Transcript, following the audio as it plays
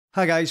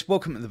Hi guys,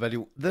 welcome to the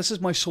video. This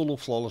is my solo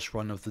flawless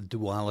run of the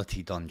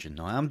Duality dungeon.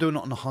 Now I'm doing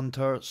it on a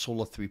Hunter,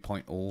 Solo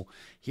 3.0.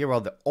 Here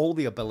are all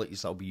the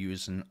abilities that I'll be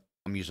using.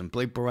 I'm using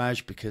Blade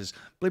Barrage because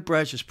Blade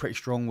Barrage is pretty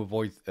strong with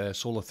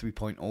Solo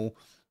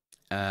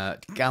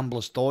 3.0.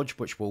 Gambler's Dodge,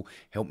 which will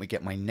help me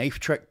get my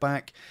knife trick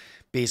back.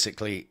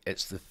 Basically,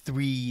 it's the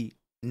 3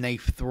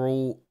 knife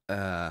throw,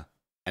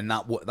 and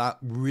that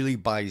really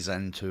buys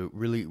into,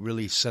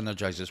 really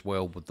synergizes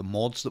well with the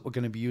mods that we're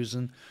going to be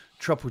using.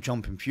 Triple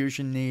jump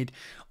infusion nade.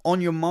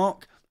 On your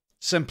mark,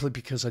 simply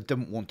because I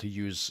didn't want to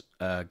use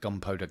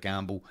gunpowder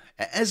gamble.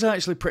 It is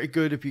actually pretty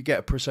good if you get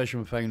a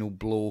precision final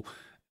blow.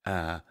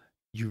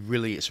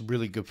 It's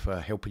really good for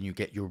helping you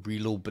get your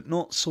reload, but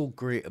not so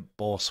great at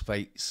boss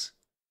fights.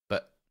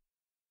 But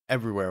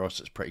everywhere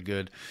else it's pretty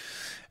good.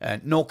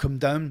 Knock 'em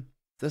down.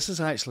 This is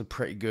actually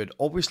pretty good.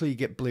 Obviously you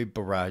get Blade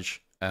Barrage,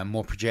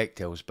 more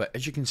projectiles, but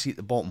as you can see at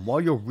the bottom,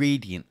 while you're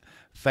radiant,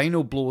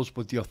 final blows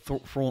with your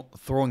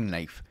throwing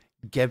knife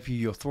give you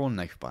your throwing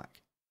knife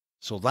back.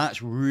 So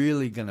that's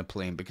really going to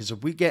play in, because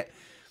if we get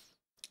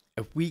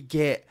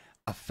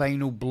a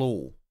final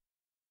blow,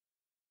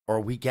 or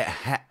we get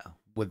hit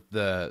with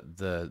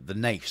the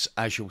knives,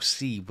 as you'll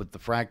see with the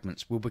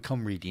fragments, we'll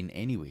become radiant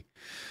anyway.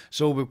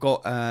 So we've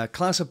got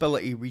class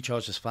ability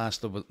recharges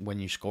faster when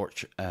you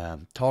scorch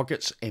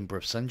targets, Ember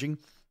of Singeing.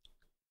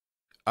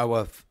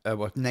 Our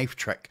knife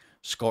trick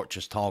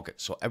scorches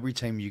targets, so every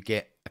time you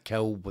get a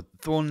kill with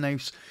throwing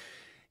knives,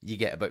 you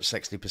get about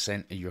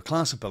 60% of your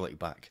class ability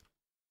back.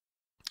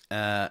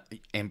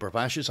 Ember of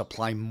Ashes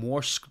apply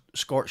more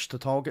scorch to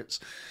targets.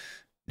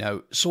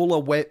 Now, solar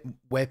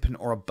weapon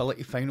or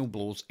ability final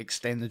blows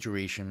extend the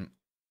duration.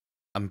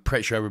 I'm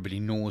pretty sure everybody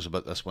knows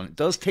about this one. It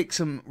does take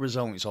some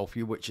resilience off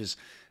you, which is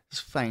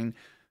fine.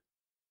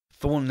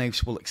 Throwing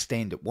knives will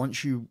extend it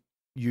once you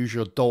use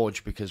your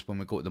dodge, because when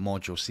we go to the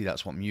mod, you'll see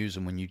that's what I'm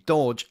using. When you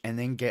dodge and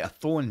then get a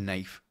throwing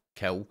knife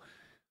kill,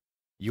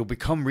 you'll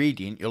become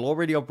radiant. You'll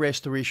already have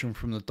restoration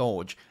from the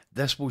dodge.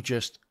 This will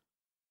just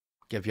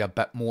give you a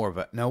bit more of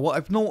it. Now, what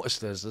I've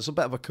noticed is there's a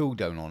bit of a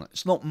cooldown on it.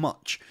 It's not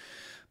much,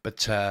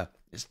 but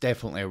it's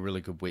definitely a really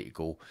good way to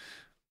go.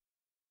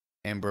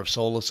 Ember of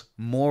Solace,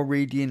 more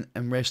radiant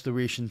and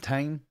restoration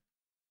time.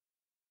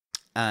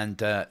 And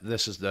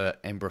this is the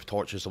Ember of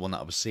Torches, the one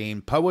that I was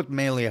saying. Powered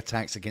melee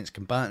attacks against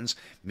combatants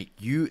make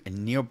you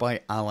and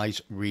nearby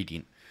allies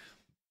radiant.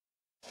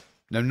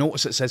 Now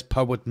notice it says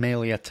powered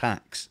melee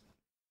attacks,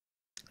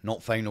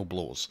 not final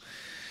blows.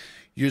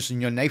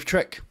 Using your knife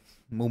trick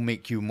will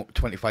make you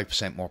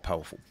 25% more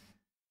powerful.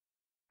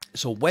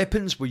 So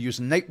weapons, we're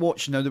using Night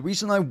Watch. Now the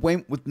reason I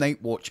went with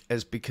Night Watch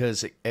is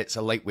because it's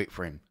a lightweight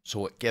frame,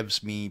 so it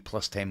gives me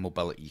plus 10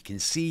 mobility. You can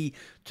see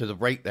to the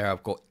right there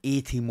I've got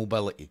 80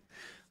 mobility.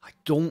 I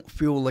don't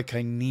feel like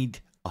I need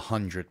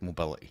 100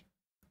 mobility.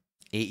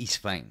 80's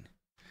fine.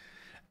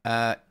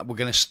 We're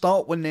going to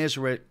start with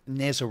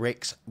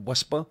Nezaric's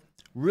Whisper.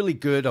 Really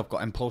good. I've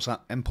got Impulse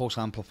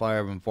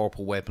Amplifier and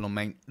Vorpal Weapon on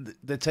mine.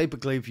 The type of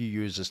glaive you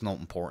use is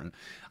not important.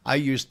 I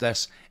use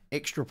this.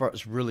 Extrovert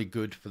is really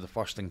good for the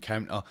first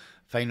encounter.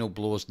 Final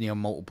blows near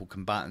multiple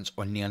combatants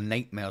or near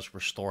nightmares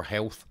restore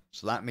health.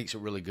 So that makes it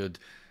really good.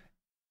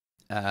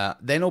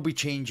 Then I'll be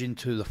changing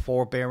to the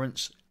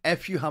Forbearance.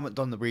 If you haven't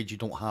done the raid, you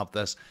don't have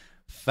this,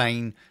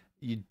 fine.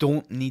 You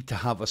don't need to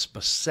have a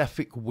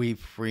specific wave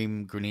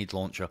frame grenade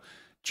launcher.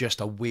 Just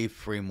a wave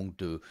frame will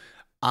do.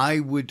 I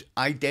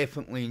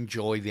definitely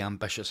enjoy the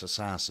Ambitious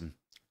Assassin.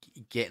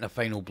 Getting a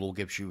final blow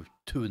gives you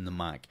 2 in the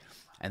mag.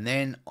 And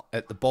then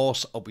at the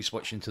boss, I'll be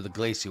switching to the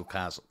Glacial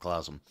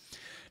Chasm.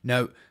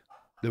 Now,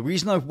 the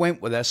reason I've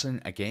went with this,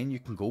 and again, you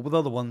can go with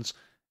other ones,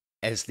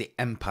 is the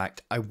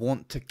impact. I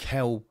want to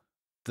kill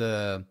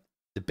the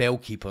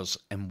Bellkeepers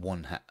in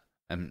one hit.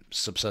 And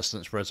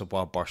Subsistence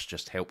Reservoir Burst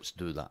just helps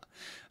do that.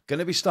 Going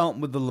to be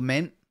starting with the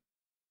Lament.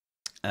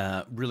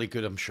 Really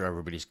good, I'm sure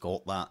everybody's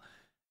got that.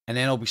 And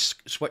then I'll be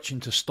switching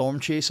to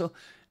Storm Chaser.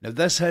 Now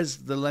this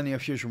has the linear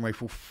fusion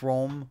rifle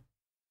from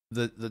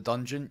the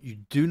dungeon. You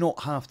do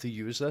not have to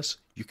use this.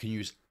 You can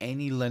use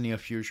any linear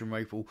fusion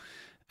rifle.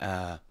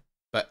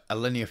 But a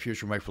linear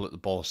fusion rifle at the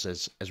boss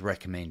is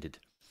recommended.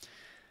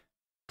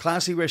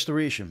 Classy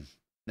Restoration.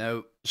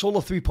 Now,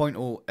 Solo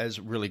 3.0 is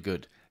really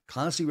good.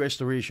 Classy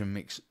Restoration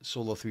makes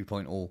Solo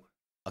 3.0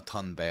 a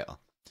ton better.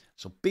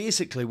 So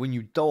basically, when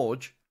you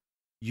dodge,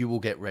 you will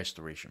get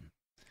restoration.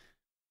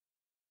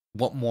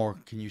 What more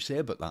can you say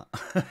about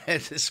that?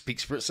 It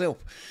speaks for itself.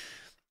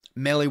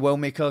 Melee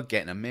Wellmaker,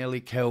 getting a melee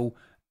kill,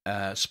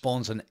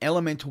 spawns an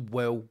elemental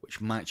well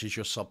which matches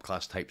your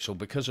subclass type. So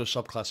because our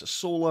subclass is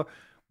solar,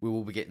 we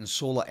will be getting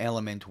solar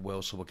elemental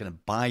well. So we're going to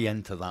buy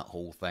into that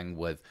whole thing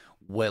with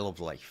Well of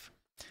Life.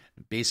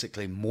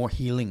 Basically, more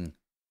healing.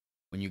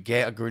 When you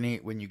get a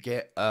grenade, when you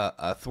get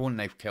a throwing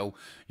knife kill,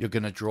 you're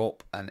going to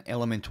drop an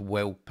elemental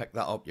well, pick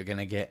that up, you're going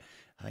to get,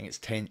 I think it's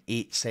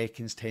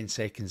 10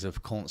 seconds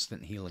of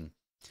constant healing.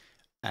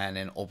 And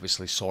then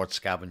obviously Sword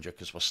Scavenger,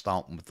 because we're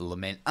starting with the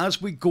Lament.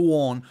 As we go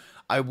on,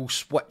 I will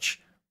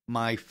switch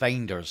my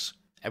finders.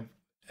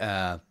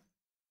 I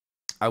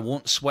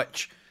won't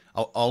switch,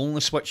 I'll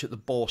only switch at the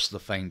boss, the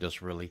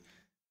finders really.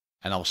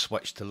 and I'll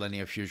switch to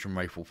linear fusion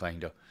rifle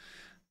finder.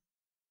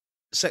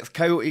 6th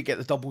Coyote, get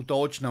the double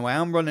dodge. Now I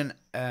am running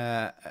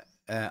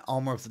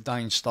Armor of the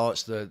Dying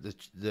Starts,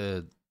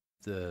 the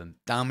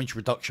damage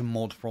reduction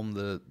mod from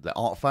the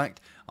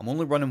artifact. I'm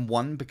only running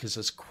one because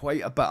there's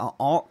quite a bit of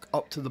arc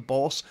up to the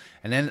boss,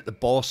 and then at the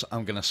boss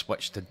I'm going to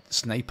switch to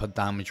Sniper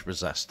Damage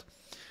Resist.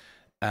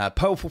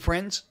 Powerful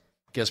Friends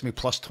gives me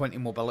plus 20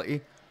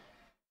 mobility.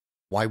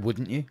 Why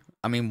wouldn't you?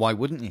 I mean, why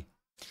wouldn't you?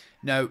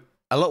 Now,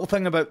 a little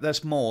thing about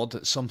this mod,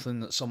 it's something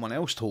that someone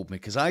else told me,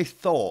 because I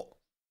thought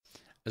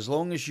as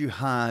long as you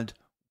had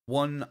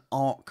one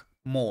arc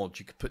mod,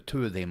 you could put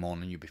 2 of them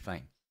on and you'd be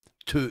fine.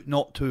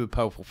 Not 2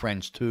 Powerful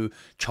Friends, 2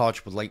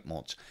 Charged with Light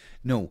mods.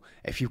 No,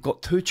 if you've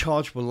got 2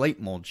 Charged with Light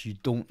mods, you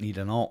don't need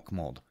an arc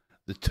mod.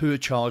 The 2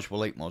 Charged with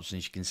Light mods, and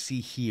as you can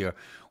see here,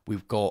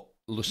 we've got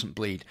Lucent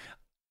Blade.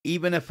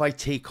 Even if I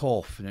take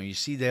off, you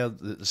see there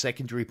that the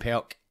secondary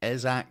perk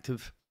is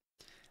active.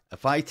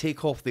 If I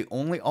take off the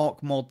only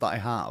arc mod that I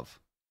have,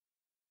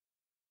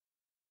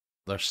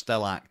 they're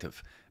still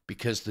active,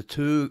 because the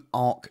 2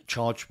 arc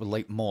Charged with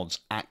Light mods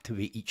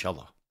activate each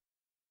other.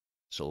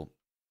 So,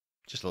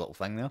 just a little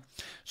thing there.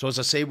 So as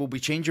I say, we'll be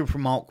changing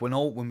from Arc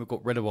when we've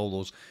got rid of all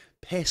those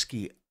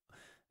pesky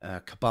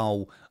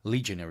Cabal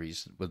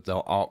Legionaries with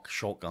their arc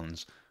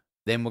shotguns.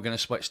 Then we're going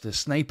to switch to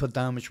Sniper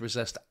Damage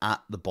Resist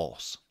at the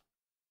boss.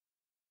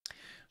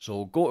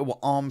 So go to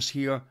arms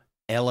here,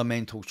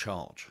 Elemental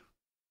Charge.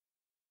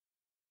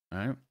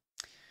 Alright.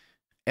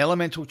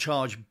 Elemental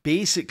Charge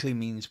basically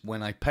means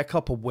when I pick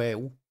up a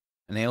well,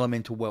 an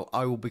elemental well,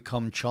 I will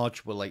become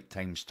Charged with Light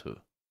times 2.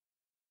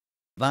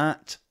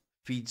 That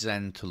feeds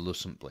into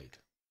Lucent Blade.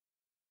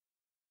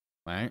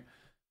 Right?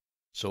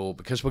 So,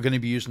 because we're going to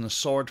be using the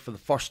sword for the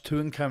first 2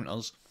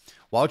 encounters,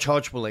 while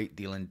Charged with Light,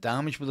 dealing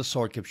damage with the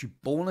sword gives you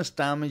bonus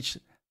damage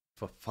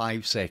for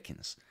 5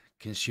 seconds,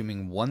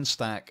 consuming 1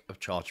 stack of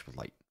Charged with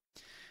Light.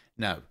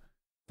 Now,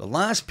 the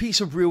last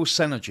piece of real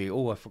synergy,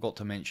 I forgot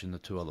to mention the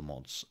 2 other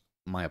mods.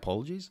 My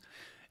apologies.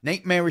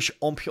 Nightmarish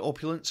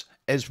Opulence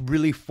is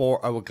really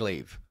for our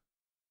glaive.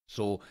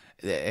 So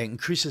it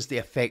increases the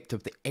effect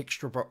of the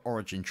extrovert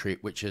origin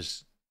trait, which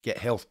is get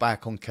health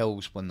back on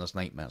kills when there's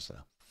nightmares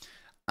there.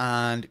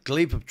 And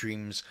Glaive of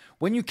Dreams,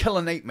 when you kill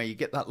a nightmare, you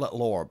get that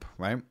little orb,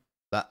 right?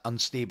 That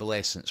unstable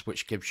essence,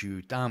 which gives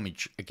you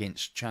damage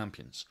against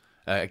champions,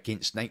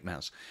 against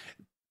nightmares.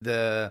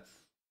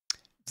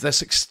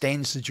 This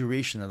extends the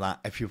duration of that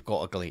if you've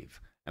got a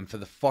glaive. And for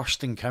the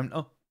first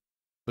encounter,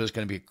 there's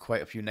going to be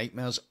quite a few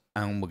nightmares,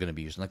 and we're going to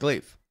be using a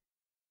glaive.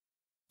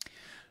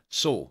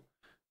 So,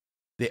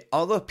 the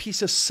other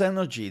piece of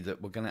synergy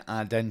that we're going to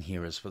add in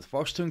here is for the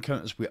first 2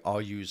 encounters, we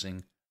are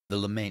using the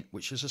Lament,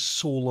 which is a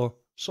solar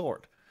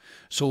sword.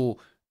 So,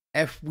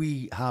 if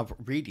we have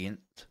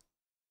Radiant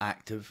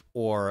active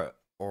or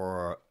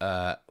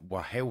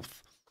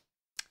health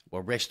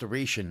or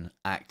Restoration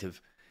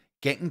active,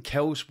 getting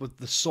kills with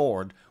the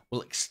sword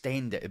will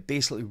extend it. It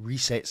basically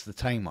resets the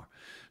timer.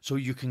 So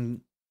you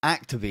can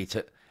activate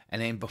it,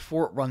 and then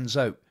before it runs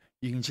out,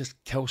 you can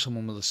just kill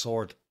someone with a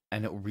sword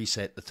and it will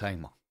reset the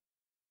timer.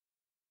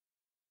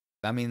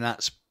 I mean,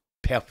 that's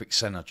perfect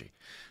synergy.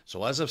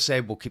 So as I've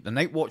said, we'll keep the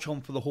Night Watch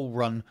on for the whole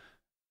run,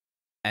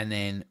 and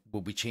then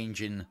we'll be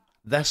changing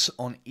this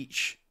on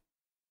each.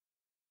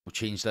 We'll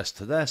change this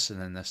to this,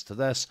 and then this to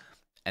this,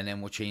 and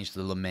then we'll change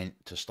the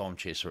Lament to Storm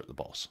Chaser at the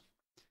boss.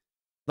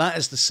 That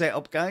is the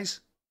setup, guys.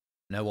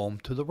 Now on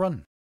to the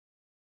run.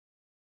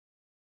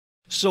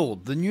 So,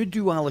 the new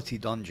Duality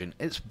dungeon,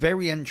 it's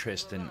very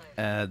interesting.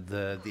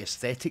 The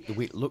aesthetic, the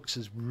way it looks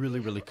is really,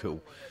 really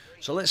cool.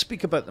 So let's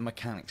speak about the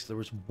mechanics.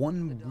 There is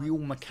one real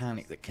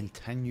mechanic that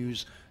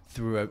continues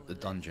throughout the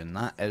dungeon.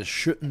 That is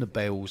shooting the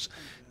bells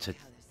to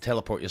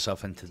teleport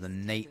yourself into the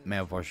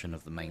nightmare version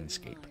of the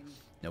Mindscape.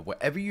 Now,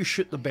 wherever you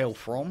shoot the bell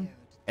from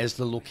is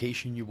the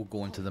location you will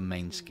go into the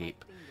Mindscape.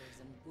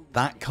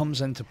 That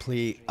comes into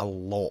play a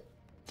lot.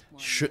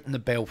 Shooting the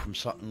bell from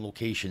certain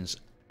locations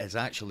is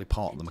actually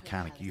part of the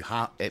mechanic.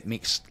 It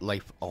makes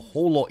life a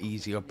whole lot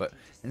easier, but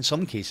in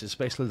some cases,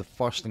 especially the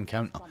first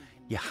encounter,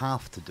 you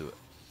have to do it.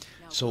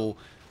 So,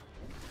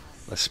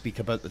 let's speak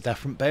about the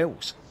different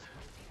bells.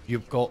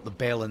 You've got the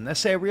bell in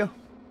this area,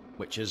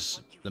 which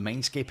is the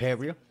Mindscape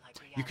area.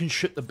 You can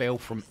shoot the bell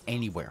from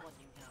anywhere,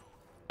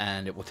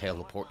 and it will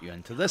teleport you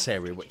into this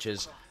area, which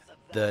is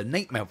the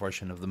nightmare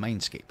version of the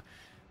Mindscape.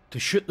 To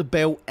shoot the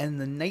bell in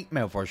the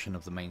nightmare version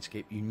of the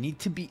Mindscape, you need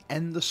to be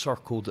in the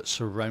circle that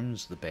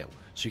surrounds the bell.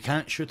 So you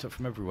can't shoot it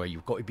from everywhere,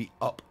 you've got to be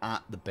up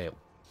at the bell,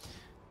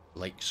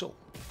 like so.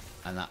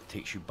 And that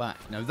takes you back.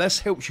 Now this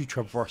helps you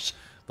traverse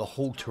the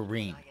whole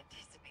terrain,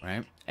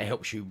 right? It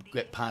helps you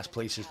get past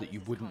places that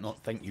you would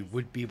not think you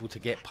would be able to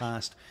get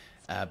past,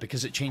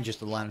 because it changes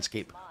the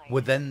landscape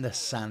within this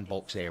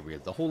sandbox area.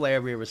 The whole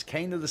area is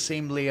kind of the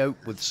same layout,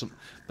 but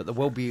there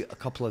will be a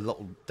couple of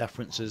little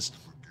differences.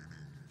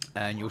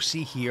 And you'll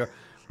see here,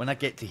 when I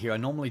get to here, I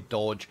normally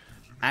dodge,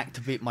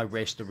 activate my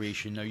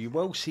restoration. Now you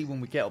will see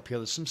when we get up here,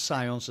 there's some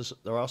scions,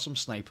 there are some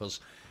snipers.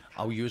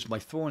 I'll use my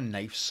throwing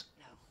knives,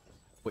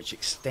 which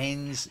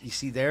extends, you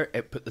see there,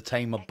 it put the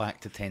timer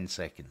back to 10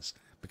 seconds.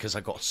 because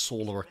I got a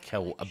solar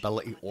kill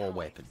ability or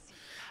weapon.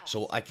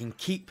 So I can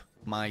keep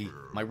my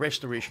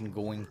restoration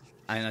going,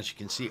 and as you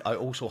can see, I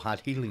also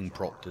had healing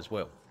procced as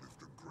well.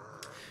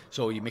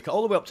 So you make it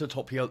all the way up to the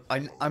top here.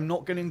 I'm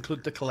not going to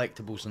include the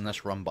collectibles in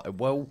this run, but I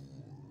will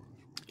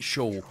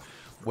show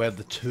where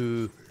the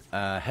two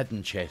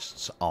hidden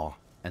chests are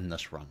in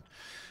this run.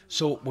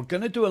 So we're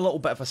going to do a little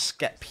bit of a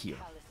skip here.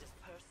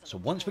 So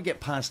once we get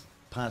past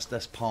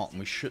this part and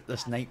we shoot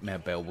this nightmare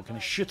bell, we're going to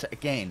shoot it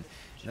again,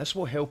 and this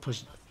will help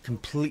us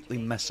completely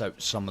miss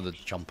out some of the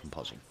jumping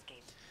puzzle.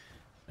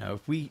 Now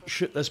if we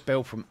shoot this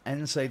bell from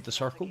inside the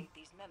circle,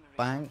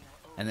 bang,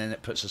 and then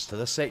it puts us to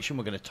this section,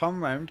 we're going to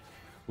turn around,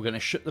 we're going to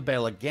shoot the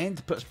bell again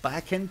to put us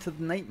back into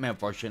the nightmare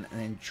version, and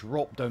then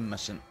drop down,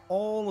 missing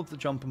all of the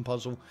jumping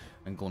puzzle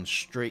and going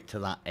straight to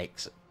that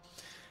exit.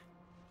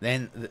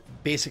 Then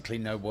basically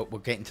now we're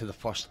getting to the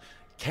first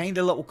kind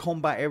of little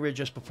combat area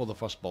just before the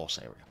first boss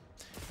area.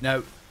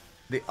 Now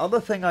the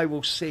other thing I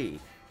will say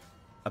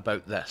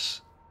about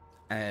this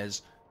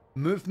is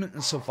movement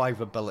and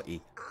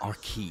survivability are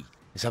key.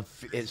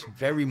 It's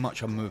very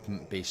much a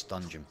movement based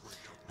dungeon.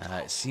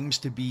 It seems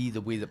to be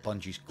the way that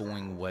Bungie's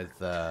going with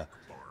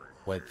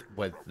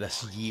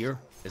this year,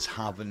 is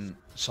having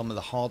some of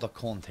the harder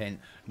content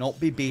not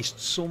be based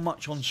so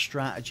much on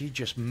strategy,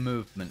 just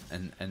movement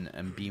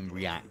and being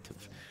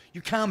reactive.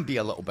 You can be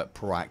a little bit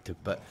proactive,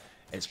 but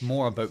it's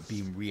more about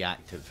being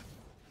reactive.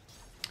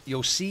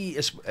 You'll see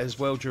as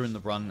well during the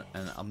run,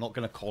 and I'm not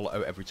going to call it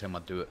out every time I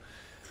do it,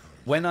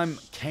 when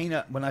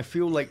I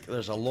feel like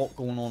there's a lot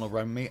going on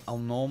around me, I'll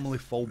normally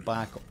fall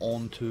back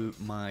onto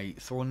my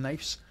throwing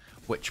knives,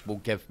 which will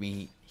give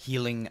me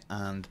healing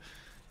and,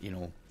 you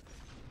know,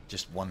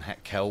 just one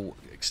hit kill,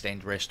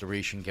 extend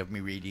restoration, give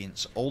me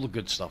radiance, all the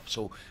good stuff.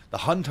 So the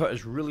hunter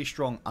is really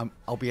strong.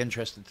 I'll be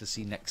interested to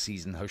see next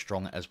season how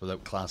strong it is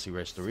without classy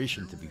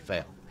restoration, to be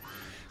fair.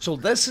 So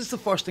this is the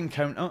first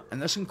encounter,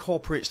 and this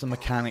incorporates the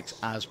mechanics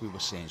as we were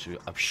saying. So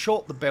I've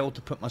shot the bell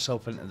to put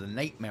myself into the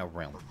nightmare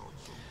realm.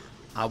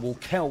 I will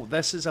kill,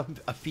 this is a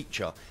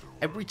feature,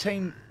 every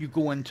time you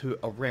go into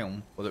a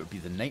realm, whether it be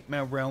the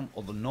nightmare realm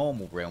or the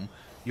normal realm,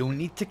 you'll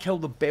need to kill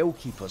the bell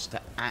keepers to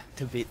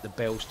activate the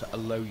bells to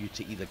allow you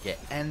to either get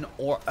in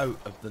or out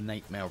of the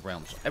nightmare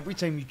realm. So every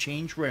time you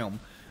change realm,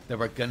 there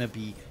are going to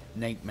be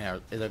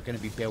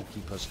bell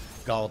keepers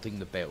guarding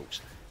the bells.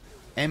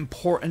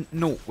 Important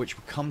note, which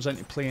comes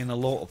into play in a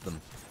lot of them,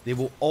 they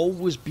will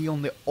always be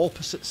on the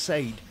opposite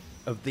side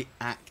of the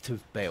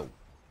active bell.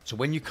 So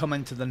when you come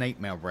into the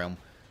nightmare realm,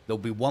 there'll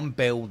be one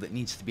bell that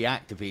needs to be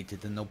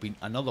activated, and there'll be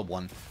another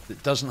one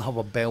that doesn't have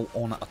a bell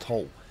on it at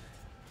all.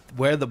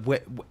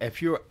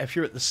 If you're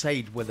at the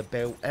side where the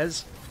bell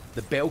is,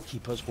 the bell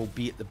keepers will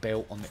be at the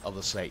bell on the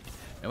other side.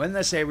 Now in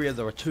this area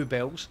there are two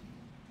bells,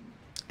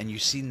 and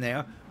you've seen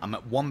there I'm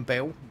at one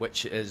bell,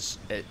 which is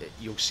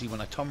you'll see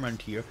when I turn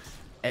around here,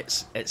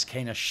 it's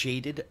kind of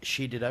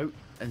shaded out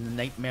in the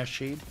nightmare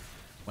shade.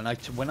 When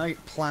I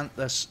plant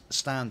this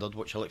standard,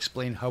 which I'll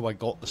explain how I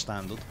got the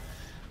standard.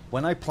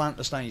 When I plant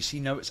the standard, you see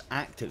now it's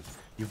active.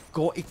 You've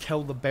got to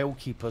kill the bell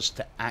keepers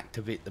to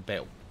activate the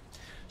bell.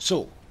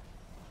 So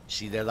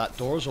see there, that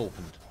door's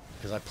opened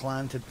because I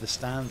planted the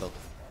standard.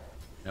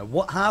 Now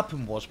what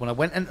happened was, when I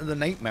went into the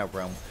nightmare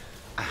realm,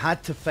 I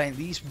had to find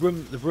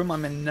the room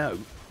I'm in now.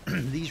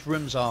 These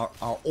rooms are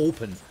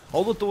open.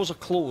 All the doors are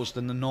closed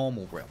in the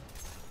normal realm,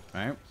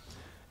 right?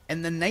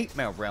 In the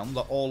nightmare realm,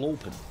 they're all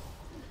open.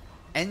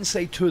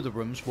 Inside two of the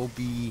rooms will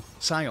be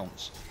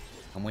scions,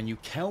 and when you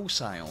kill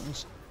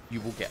scions, you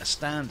will get a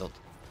standard.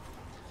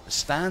 The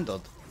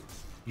standard,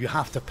 you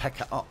have to pick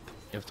it up.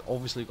 You have to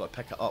obviously got to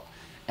pick it up,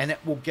 and it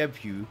will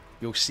give you.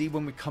 You'll see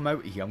when we come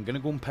out of here. I'm going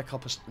to go and pick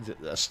up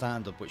a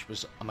standard, which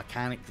was a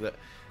mechanic that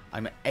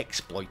I'm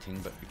exploiting.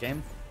 But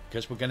again,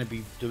 because we're going to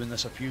be doing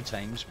this a few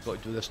times, we've got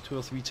to do this 2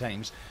 or 3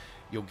 times.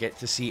 You'll get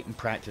to see it in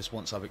practice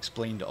once I've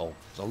explained it all.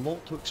 There's a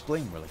lot to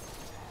explain, really.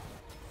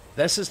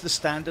 This is the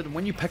standard, and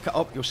when you pick it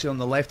up, you'll see on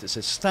the left it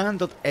says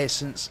Standard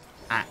Essence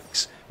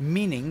Axe,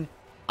 meaning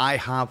I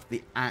have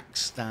the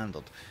axe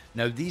standard.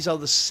 Now these are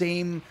the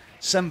same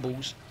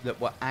symbols that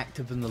were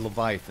active in the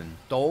Leviathan.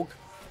 Dog,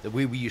 the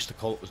way we used to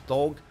call it was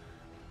dog,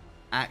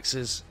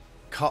 axes,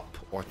 cup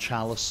or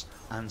chalice,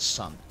 and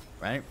sun,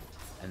 right?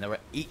 And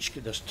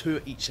there's 2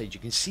 at each side. You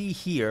can see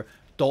here,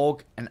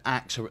 dog and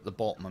axe are at the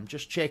bottom. I'm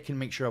just checking,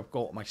 make sure I've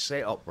got my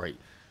setup right.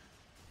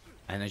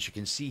 And as you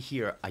can see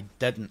here, I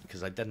didn't,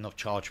 because I didn't have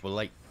chargeable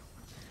light.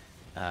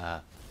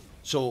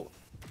 So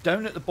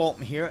down at the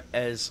bottom here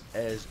is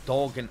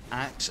dog and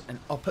axe, and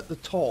up at the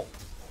top,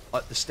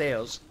 at the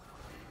stairs,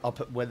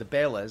 up at where the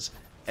bell is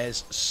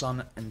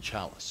sun and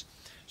chalice.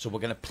 So we're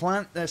going to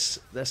plant this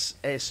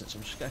essence.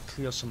 I'm just going to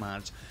clear some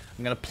ads.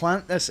 I'm going to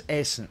plant this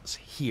essence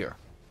here,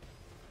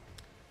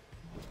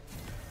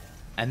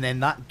 and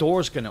then that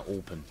door's going to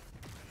open.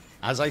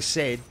 As I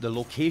said, the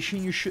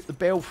location you shoot the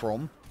bell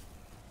from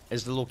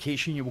is the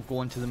location you will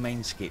go into the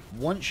mindscape.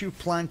 Once you've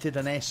planted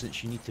an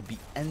essence, you need to be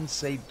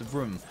inside the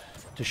room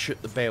to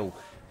shoot the bell,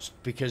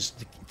 because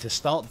to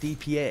start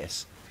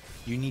DPS,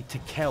 you need to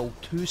kill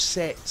 2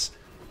 sets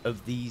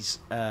of these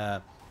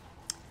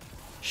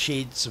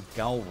Shades of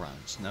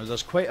Gahlrans. Now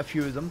there's quite a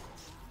few of them,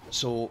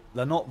 so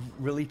they're not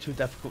really too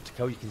difficult to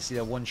kill. You can see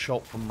a one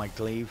shot from my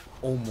glaive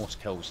almost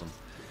kills them.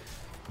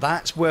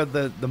 That's where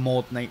the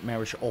mod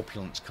Nightmarish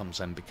Opulence comes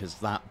in, because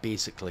that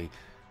basically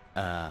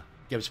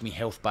gives me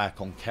health back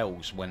on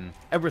kills when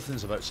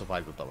everything's about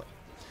survivability.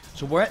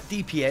 So we're at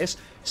DPS.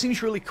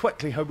 Seems really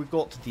quickly how we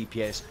got to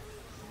DPS.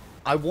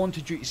 I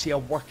wanted you to see a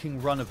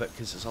working run of it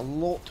because there's a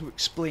lot to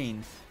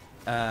explain.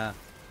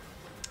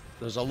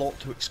 There's a lot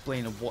to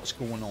explain of what's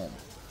going on.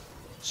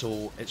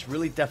 So it's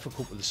really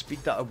difficult with the speed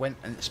that I went,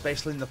 and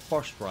especially in the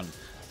first run,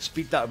 the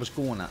speed that I was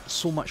going at,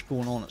 so much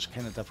going on, it's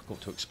kind of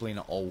difficult to explain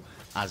it all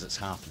as it's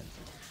happening.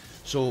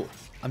 So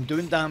I'm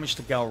doing damage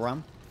to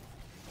Gahlran,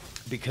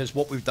 because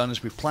what we've done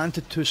is we've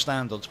planted 2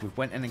 standards. We've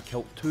went in and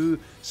killed two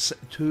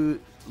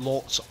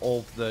lots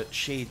of the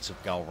shades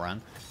of Gahlran.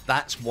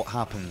 That's what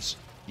happens.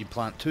 You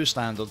plant 2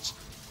 standards,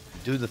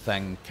 do the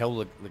thing, kill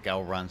the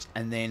Gahlrans,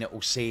 and then it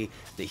will say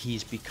that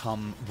he's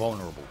become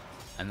vulnerable,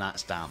 and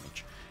that's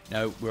damage.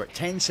 Now we're at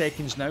 10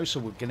 seconds now, so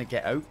we're going to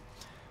get out.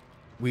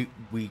 We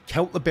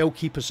killed the bell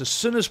keepers as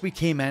soon as we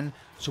came in,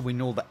 so we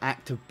know the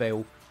active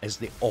bell is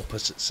the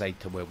opposite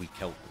side to where we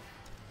killed them.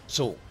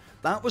 So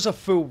that was a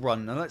full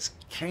run. Now let's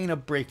kind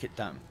of break it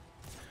down.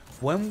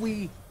 When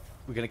we're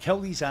going to kill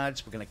these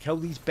ads, we're going to kill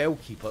these bell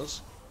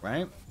keepers,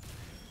 right?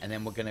 And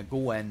then we're going to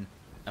go in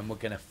and we're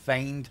going to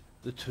find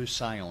the 2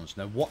 scions.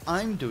 Now what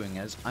I'm doing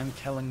is I'm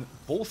killing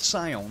both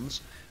scions,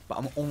 but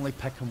I'm only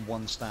picking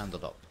 1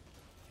 standard up,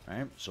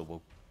 right? So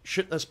we'll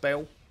shoot this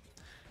bell,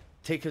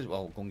 take us,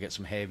 well, go and get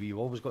some heavy. You've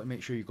always got to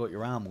make sure you got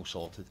your ammo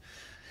sorted.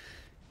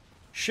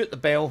 Shoot the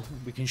bell.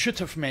 We can shoot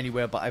it from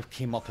anywhere, but I've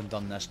came up and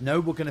done this. Now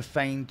we're going to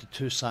find the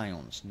 2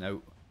 scions.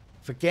 Now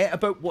forget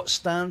about what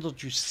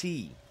standard you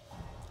see.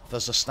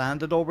 There's a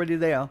standard already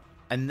there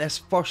in this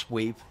first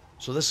wave,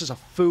 so this is a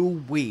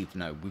full wave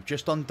now. We've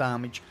just done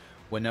damage.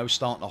 We're now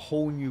starting a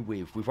whole new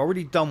wave. We've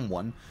already done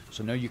one,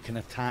 so now you can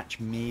attach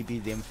maybe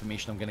the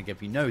information I'm going to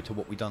give you now to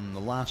what we've done in the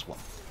last one.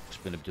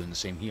 We're going to be doing the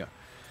same here.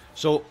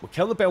 So we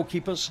kill the bell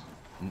keepers,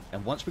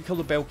 and once we kill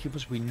the bell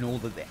keepers, we know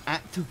that the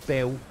active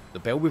bell, the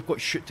bell we've got to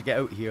shoot to get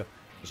out here,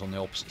 is on the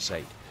opposite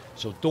side.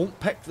 So don't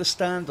pick the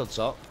standards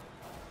up.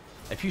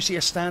 If you see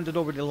a standard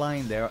already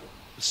lying there,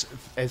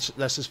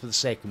 this is for the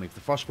second wave. The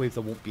first wave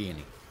there won't be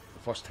any.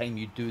 The first time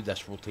you do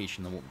this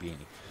rotation there won't be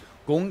any.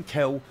 Go and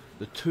kill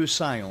the 2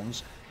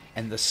 scions,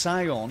 and the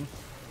scion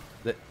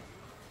that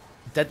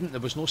there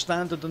was no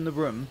standard in the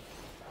room,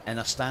 and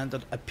a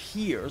standard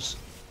appears,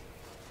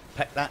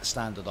 pick that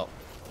standard up.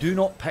 Do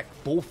not pick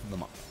both of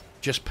them up,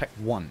 just pick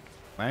one,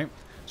 right?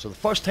 So the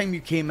first time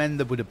you came in,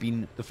 there would have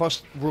been, the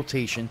first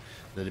rotation,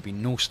 there'd have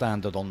been no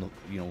standard on the,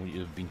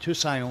 you'd have been 2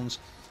 scions,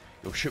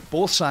 you'll shoot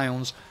both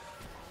scions,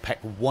 pick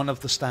one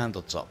of the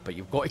standards up, but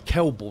you've got to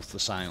kill both the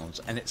scions,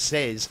 and it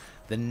says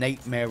the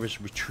nightmare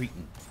is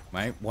retreating,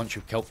 right? Once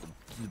you've killed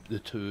the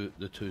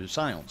two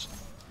scions.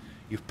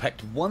 You've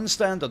picked one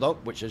standard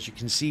up, which as you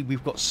can see,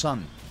 we've got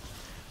sun.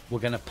 We're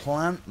going to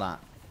plant that.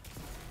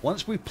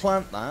 Once we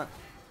plant that,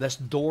 this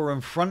door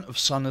in front of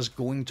sun is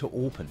going to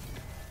open.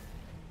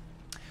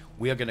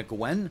 We are going to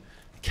go in,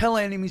 kill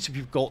enemies if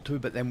you've got to,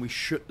 but then we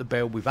shoot the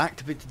bell. We've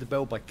activated the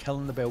bell by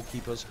killing the bell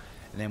keepers,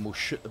 and then we'll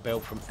shoot the bell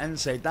from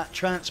inside. That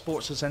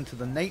transports us into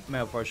the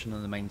nightmare version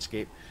of the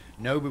Mindscape.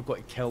 Now we've got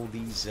to kill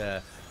these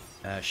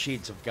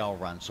shades of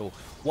Gahlran. So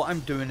what I'm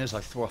doing is I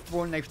throw a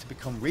throwing knife to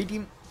become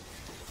radiant,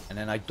 and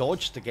then I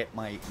dodge to get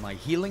my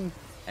healing,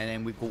 and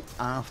then we go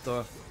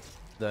after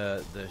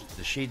the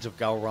shades of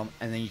Gahlran,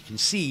 and then you can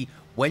see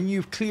when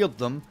you've cleared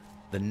them,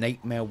 the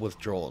nightmare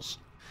withdraws.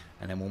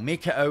 And then we'll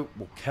make it out,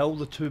 we'll kill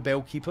the 2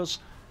 bell keepers.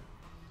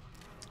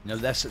 Now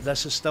this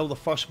is still the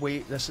first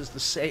wave. This is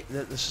this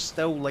is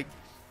still like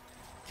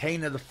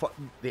kind of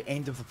the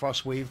end of the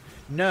first wave.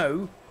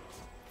 Now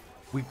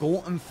we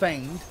go and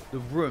find the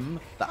room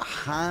that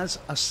has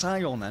a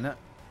scion in it,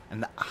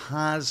 and that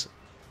has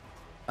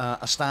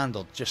a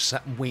standard just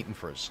sitting waiting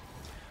for us.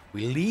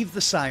 We leave the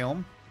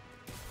scion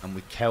and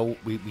we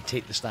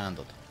take the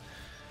standard.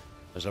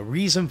 There's a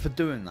reason for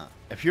doing that.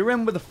 If you're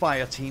in with a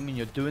fire team and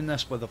you're doing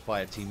this with a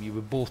fire team, you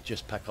would both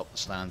just pick up the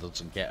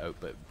standards and get out.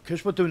 But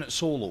because we're doing it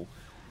solo,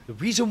 the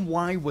reason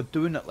why we're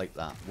doing it like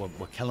that,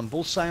 we're killing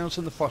both scions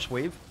in the first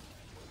wave,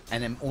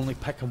 and then only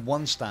picking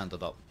one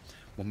standard up.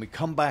 When we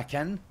come back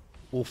in,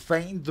 we'll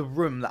find the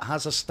room that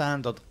has a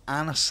standard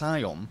and a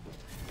scion,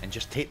 and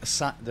just take the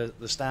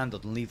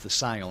standard and leave the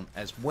scion.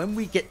 As when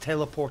we get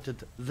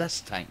teleported this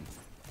time,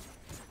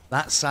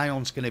 that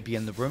scion's going to be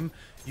in the room.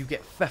 You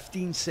get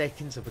 15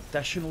 seconds of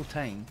additional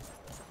time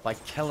by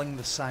killing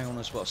the scion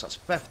as well. So that's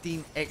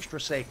 15 extra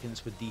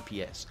seconds for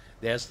DPS.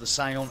 There's the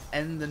scion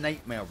in the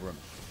nightmare room.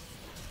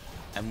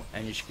 And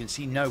as you can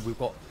see now, we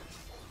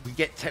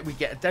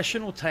get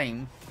additional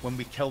time when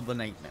we kill the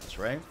nightmares,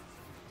 right?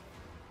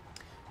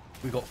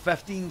 We got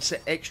 15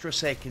 extra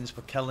seconds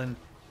for killing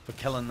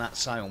that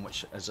scion,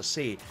 which, as I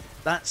say,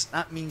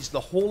 that means the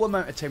whole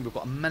amount of time, we've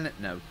got a minute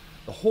now,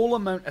 the whole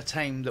amount of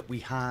time that we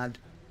had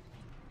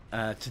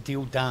to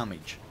deal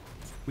damage,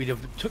 we'd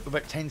have took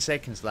about 10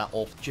 seconds of that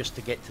off just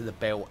to get to the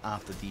bell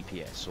after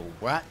DPS. So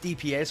we're at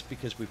DPS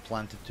because we've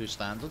planted 2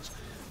 standards.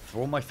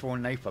 Throw my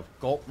throwing knife, I've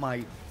got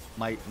my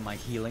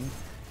healing.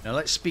 Now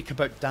let's speak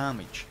about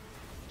damage.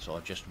 So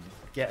I just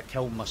get a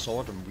kill with my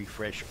sword and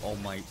refresh all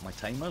my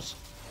timers.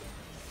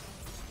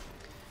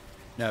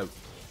 Now,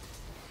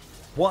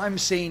 what I'm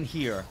saying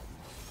here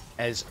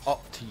is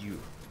up to you,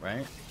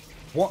 right?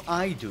 What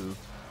I do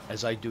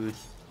is I do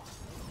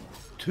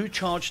 2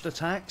 charged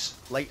attacks,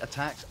 light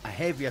attacks, a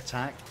heavy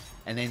attack,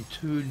 and then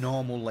 2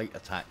 normal light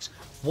attacks.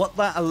 What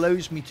that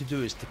allows me to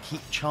do is to keep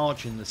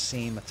charging the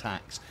same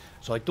attacks,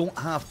 so I don't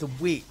have to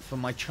wait for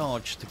my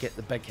charge to get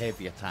the big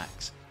heavy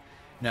attacks.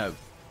 Now,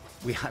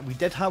 we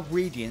did have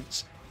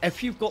Radiance.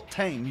 If you've got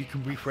time, you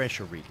can refresh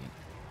your Radiant,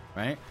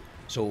 right?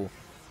 So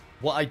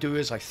what I do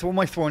is I throw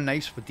my throwing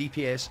knives for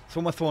DPS,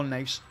 throw my throwing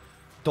knives,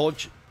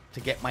 dodge to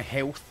get my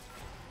health.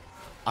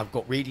 I've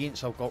got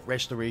Radiance, I've got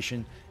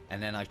Restoration,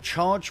 and then I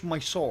charge my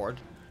sword,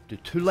 do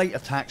 2 light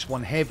attacks,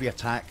 1 heavy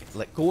attack,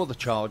 let go of the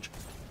charge,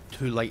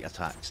 2 light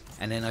attacks,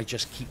 and then I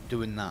just keep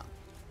doing that.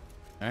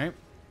 Alright?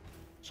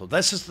 So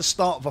this is the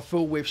start of a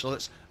full wave, so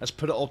let's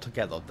put it all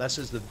together. This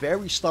is the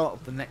very start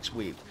of the next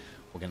wave.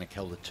 We're going to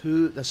kill the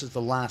 2, this is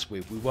the last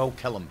wave, we will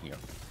kill them here.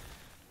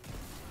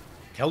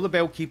 Kill the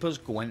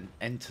Bellkeepers, go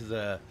into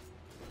the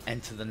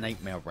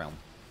Nightmare Realm.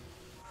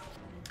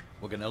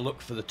 We're going to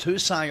look for the 2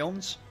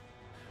 Scions.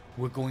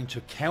 We're going to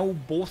kill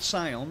both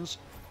Scions,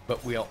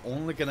 but we are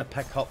only going to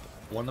pick up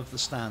one of the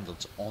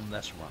standards on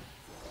this run.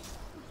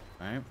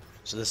 Right?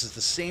 So this is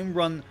the same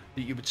run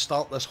that you would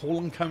start this whole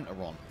encounter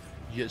on.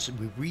 We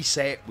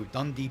reset, we've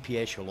done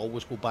DPS, you'll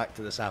always go back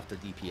to this after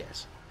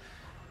DPS.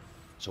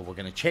 So we're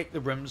going to check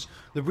the rooms.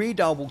 The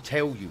radar will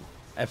tell you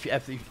if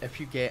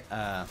you get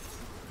a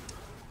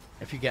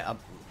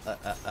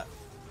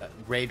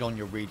red on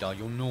your radar,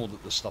 you'll know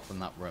that there's stuff in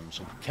that room.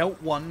 So kill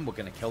 1, we're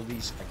going to kill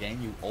these again.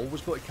 You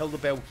always got to kill the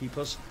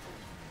Bellkeepers.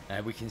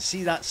 We can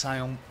see that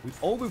Scion.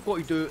 All we've got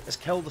to do is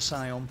kill the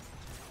Scion.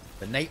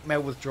 The Nightmare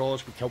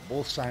withdraws, we killed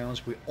both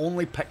Scions. We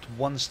only picked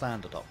 1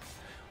 standard up.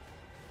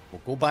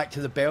 We'll go back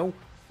to the bell.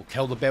 We'll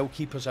kill the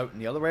Bellkeepers out in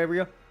the other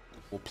area.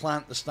 We'll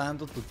plant the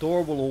standard. The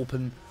door will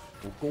open.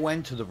 We'll go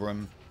into the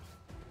room.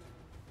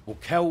 We'll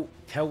kill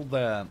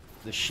the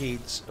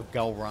Shades of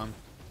Gahlran.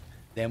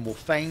 Then we'll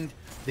find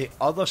the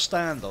other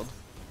standard.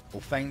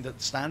 We'll find that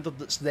the standard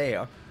that's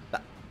there,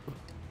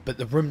 but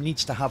the room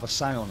needs to have a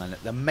Scion in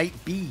it. There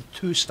might be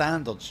 2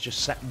 standards just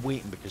sitting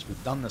waiting because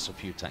we've done this a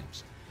few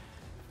times.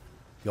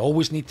 You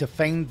always need to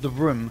find the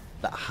room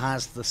that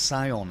has the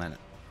Scion in it.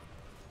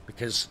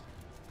 Because,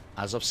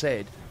 as I've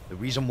said, the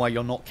reason why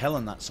you're not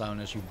killing that Scion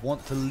is you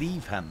want to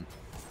leave him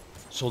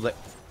so that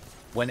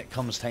when it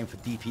comes time for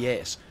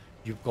DPS,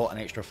 you've got an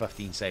extra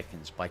 15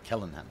 seconds by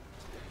killing him.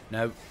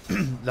 Now,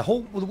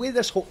 the way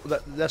this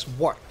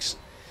works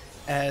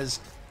is,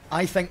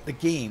 I think the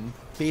game,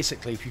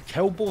 basically, if you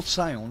kill both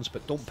Scions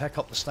but don't pick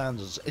up the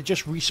standards, it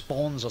just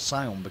respawns a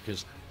Scion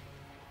because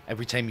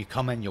every time you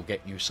come in, you'll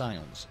get new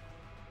Scions.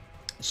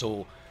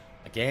 So,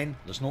 again,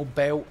 there's no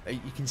bell.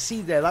 You can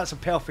see there, that's a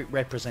perfect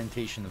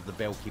representation of the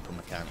Bellkeeper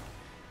mechanic.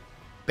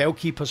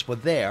 Bellkeepers were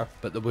there,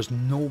 but there was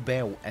no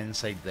bell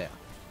inside there.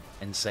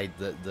 Inside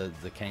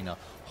the kind of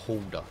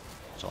holder.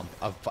 So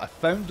I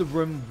found the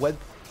room with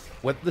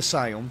the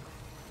Scion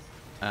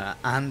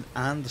and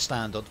the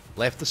standard.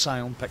 Left the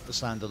Scion, picked the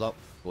standard up.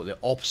 Go the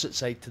opposite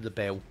side to the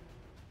bell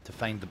to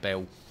find the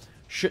bell.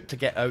 Shoot to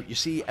get out. You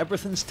see,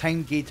 everything's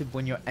time gated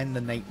when you're in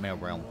the Nightmare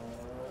Realm.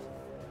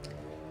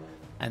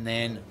 And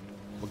then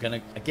we're going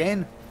to,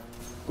 again,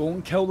 go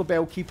and kill the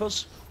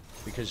Bellkeepers.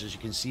 Because as you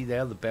can see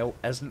there, the bell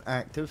isn't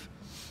active.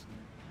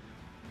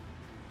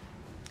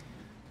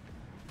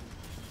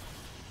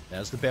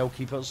 There's the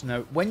Bellkeepers.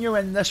 Now, when you're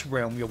in this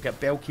realm, you'll get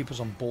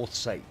Bellkeepers on both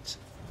sides.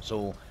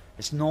 So,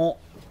 it's not,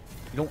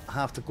 you don't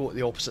have to go to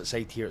the opposite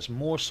side here. It's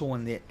more so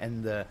in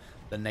the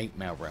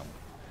Nightmare Realm.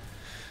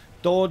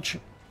 Dodge,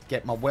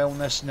 get my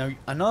wellness. Now,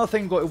 another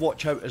thing got to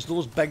watch out is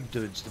those big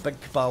dudes, the big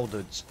Cabal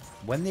dudes.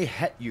 When they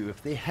hit you,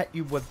 if they hit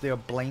you with their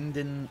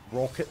blinding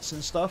rockets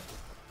and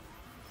stuff,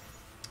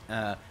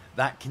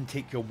 that can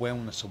take your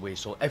wellness away.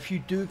 So, if you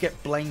do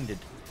get blinded,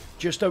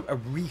 just out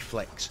of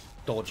reflex,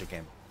 dodge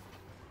again.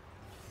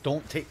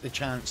 Don't take the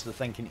chance to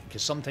thinking,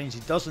 because sometimes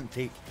he doesn't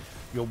take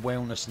your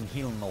wellness and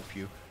healing off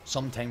you.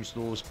 Sometimes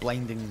those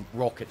blinding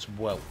rockets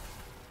will.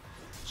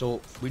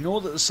 So we know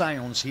that the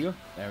Scion's here.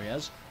 There he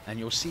is. And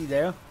you'll see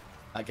there,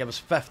 that gives us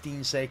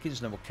 15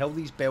 seconds. Now we'll kill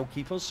these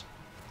Bellkeepers.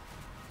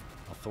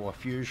 I'll throw a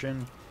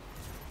fusion.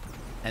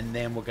 And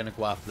then we're going to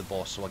go after the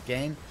boss. So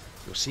again,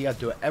 you'll see I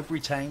do it every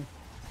time.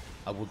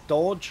 I will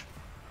dodge.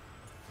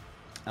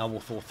 I will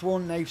throw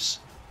throwing knives.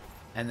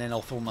 And then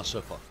I'll throw my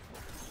super.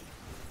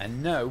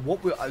 And now,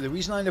 the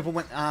reason I never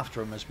went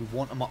after him is we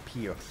want him up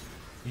here.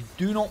 You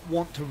do not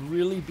want to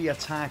really be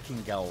attacking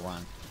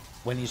Gahlran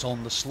when he's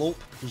on the slope,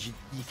 because you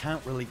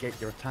can't really get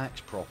your attacks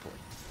properly.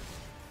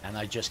 And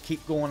I just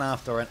keep going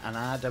after it and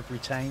add every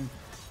time,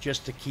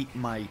 just to keep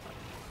my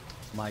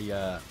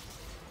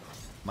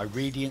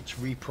radiance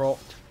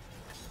repropped.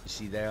 You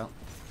see there?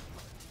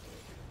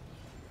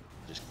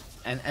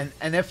 And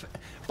if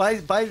by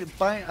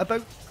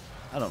about,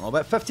 I don't know,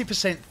 about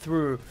 50%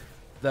 through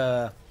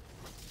the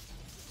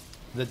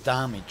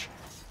damage,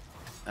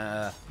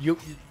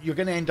 you're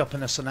going to end up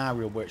in a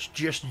scenario where it's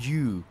just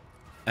you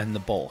and the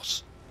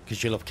boss,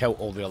 because you'll have killed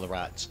all the other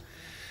rats.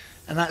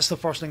 And that's the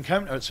first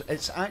encounter.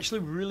 It's actually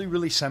really,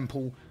 really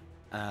simple.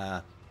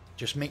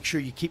 Just make sure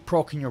you keep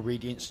proccing your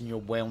radiance and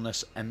your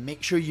wellness, and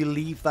make sure you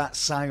leave that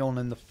scion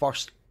in the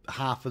first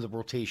half of the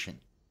rotation.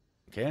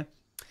 Okay?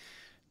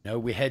 Now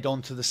we head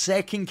on to the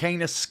second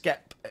kind of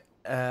skip.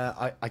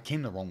 I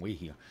came the wrong way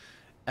here.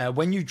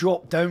 When you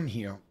drop down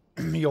here,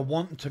 you're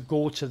wanting to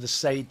go to the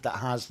side that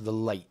has the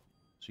light.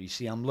 So you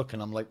see I'm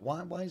looking, I'm like,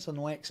 why is there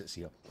no exits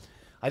here?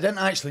 I didn't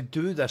actually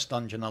do this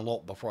dungeon a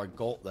lot before I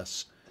got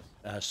this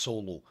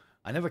solo.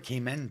 I never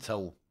came in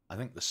till, I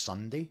think, the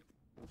Sunday.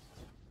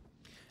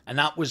 And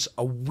that was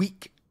a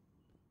week,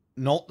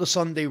 not the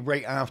Sunday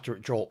right after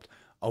it dropped,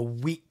 a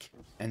week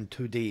and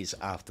 2 days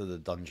after the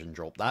dungeon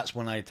dropped. That's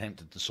when I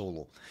attempted the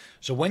solo.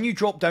 So when you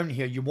drop down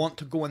here, you want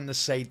to go in the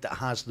side that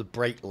has the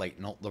bright light,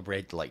 not the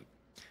red light.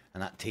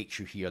 And that takes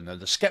you here. Now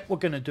the skip we're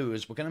going to do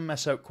is we're going to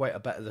miss out quite a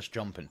bit of this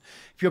jumping.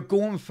 If you're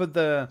going for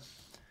the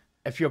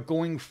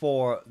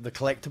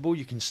collectible,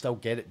 you can still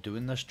get it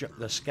doing this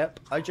skip.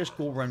 I just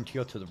go around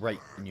here to the right,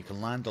 and you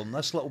can land on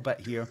this little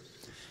bit here,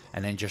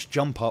 and then just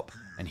jump up,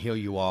 and here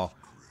you are,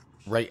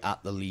 right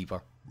at the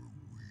lever.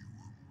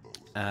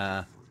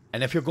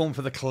 And if you're going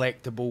for the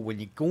collectible, when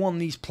you go on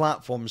these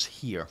platforms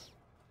here,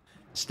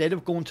 instead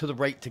of going to the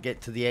right to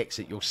get to the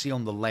exit, you'll see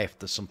on the left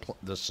there's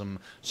some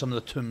of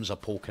the tombs are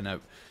poking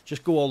out.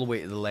 Just go all the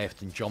way to the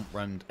left and jump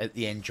round, at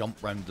the end jump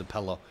round the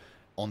pillar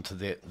onto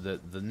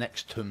the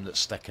next tomb that's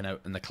sticking out,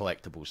 in the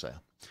collectibles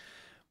there.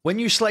 When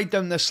you slide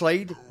down this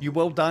slide, you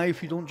will die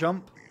if you don't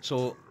jump.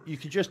 So you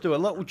can just do a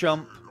little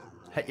jump,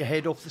 hit your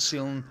head off the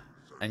ceiling,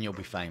 and you'll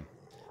be fine.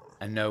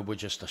 And now we're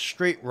just a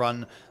straight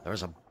run.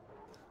 There's a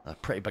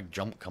pretty big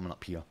jump coming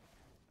up here.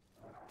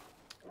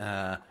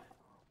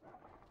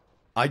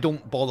 I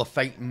don't bother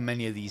fighting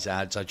many of these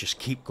ads. I just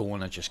keep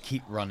going. I just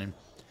keep running.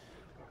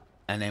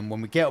 And then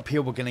when we get up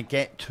here, we're going to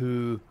get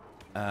to...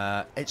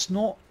 it's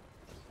not...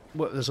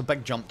 Well, there's a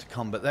big jump to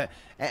come, but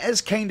it is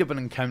kind of an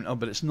encounter,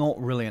 but it's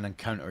not really an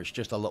encounter. It's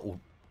just a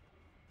little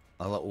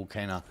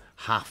kind of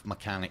half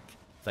mechanic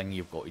thing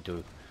you've got to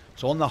do.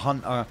 So on the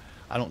hunter,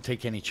 I don't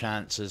take any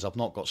chances. I've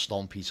not got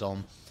stompies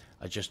on.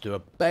 I just do a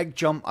big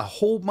jump. I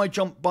hold my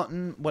jump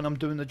button when I'm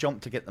doing the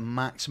jump to get the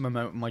maximum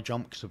out of my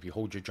jump, because if you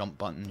hold your jump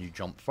button, you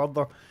jump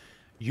further.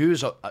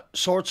 Use a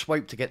sword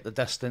swipe to get the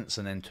distance,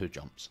 and then 2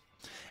 jumps.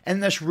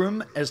 In this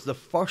room is the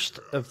first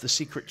of the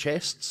secret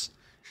chests.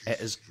 It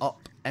is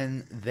up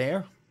in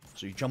there.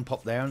 So you jump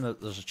up there, and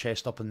there's a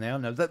chest up in there.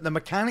 Now, the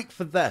mechanic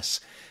for this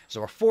is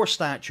there are 4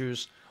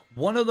 statues.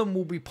 One of them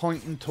will be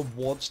pointing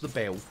towards the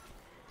bell.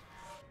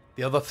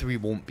 The other 3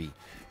 won't be.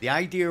 The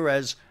idea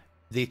is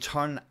they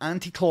turn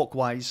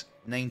anti-clockwise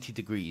 90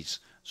 degrees.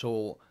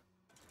 So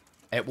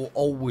it will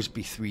always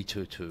be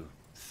 3-2-2.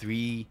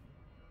 3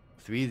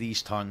 of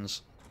these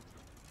turns,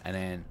 and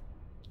then...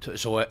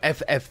 So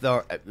if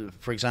they're,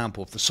 for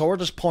example, if the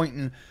sword is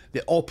pointing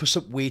the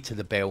opposite way to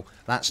the bell,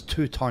 that's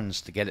 2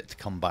 turns to get it to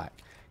come back,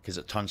 because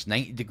it turns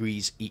 90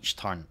 degrees each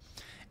turn.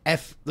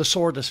 If the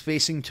sword is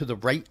facing to the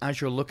right as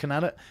you're looking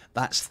at it,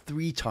 that's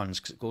 3 turns,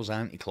 because it goes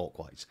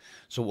anti-clockwise.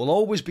 So it will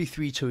always be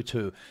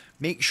 3-2-2.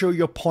 Make sure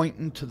you're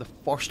pointing to the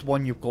first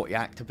one you've got to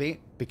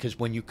activate, because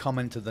when you come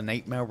into the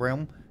Nightmare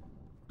Realm,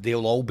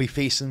 they'll all be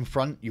facing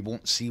front. You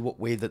won't see what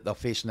way that they're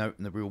facing out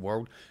in the real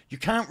world. You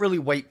can't really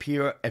wipe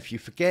here. If you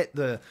forget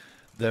the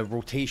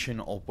rotation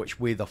of which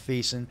way they're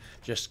facing,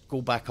 just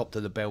go back up to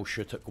the bell,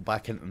 shoot it, go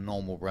back into the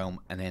normal realm,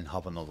 and then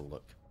have another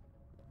look.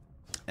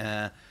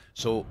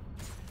 So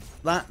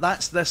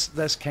that's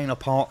this kind of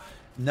part.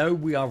 Now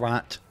we are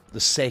at the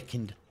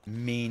second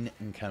main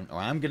encounter.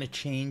 I'm going to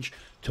change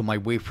to my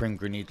wayfaring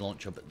grenade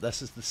launcher, but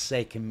this is the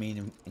second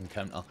main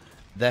encounter.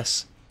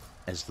 This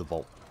is the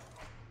vault.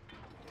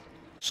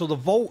 So the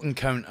vault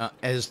encounter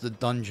is the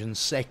dungeon's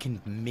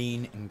second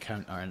main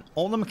encounter, and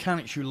all the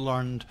mechanics you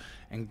learned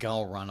in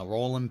Gahlran are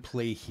all in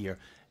play here,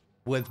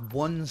 with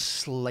one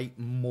slight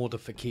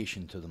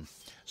modification to them.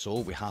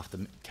 So we have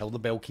to kill the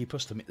bell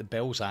keepers to make the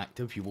bells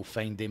active. You will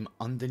find them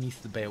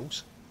underneath the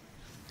bells,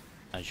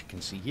 as you can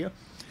see here.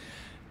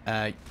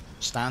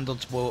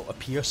 Standards will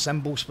appear,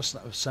 symbols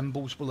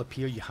will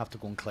appear. You have to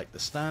go and collect the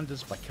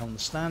standards by killing the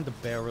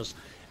standard bearers,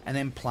 and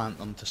then plant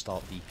them to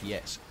start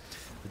DPS.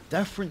 The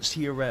difference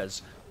here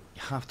is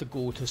you have to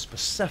go to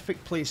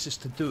specific places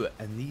to do it,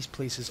 and these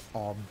places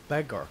are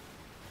bigger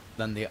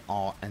than they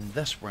are in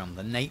this realm.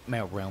 The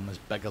Nightmare Realm is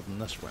bigger than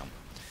this realm.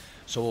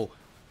 So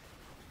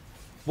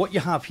what you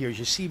have here is,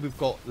 you see we've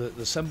got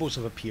the symbols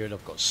have appeared.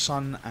 I've got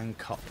sun and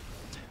cup.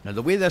 Now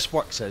the way this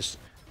works is,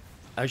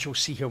 as you'll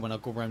see here when I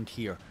go around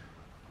here,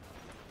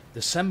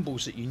 the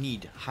symbols that you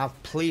need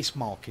have place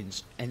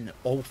markings in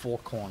all 4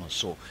 corners.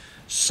 So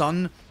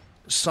sun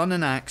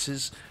and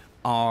axes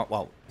are,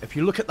 well, if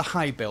you look at the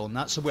high bell, and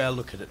that's the way I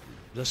look at it,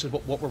 this is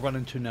what we're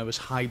running to now is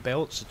high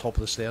bell. It's the top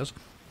of the stairs.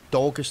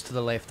 dog is to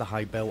the left of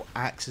high bell,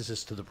 axes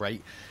is to the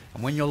right.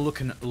 And when you're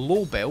looking at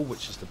low bell,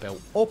 which is the bell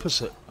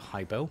opposite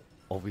high bell,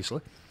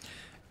 obviously,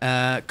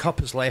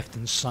 cup is left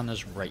and sun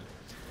is right.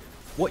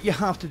 What you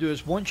have to do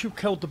is, once you've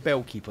killed the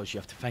bell keepers, you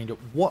have to find out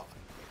what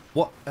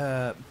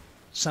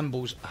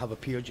symbols have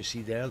appeared. You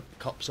see there,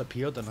 cups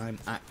appeared, and I'm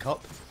at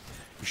cup.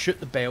 You shoot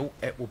the bell,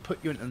 it will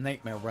put you into the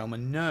nightmare realm,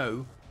 and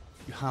now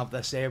you have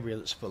this area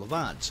that's full of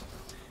ads.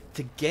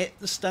 To get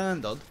the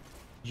standard,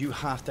 you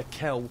have to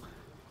kill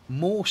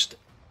most,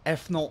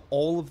 if not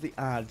all, of the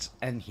ads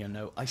in here.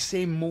 Now, I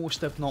say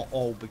most, if not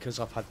all, because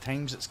I've had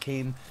times it's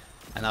came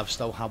and I've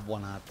still had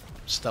one ad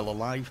still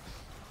alive.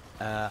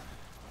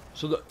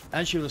 So that,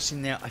 as you've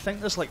seen there, I think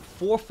there's like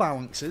 4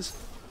 phalanxes,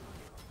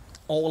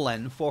 all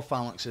in, 4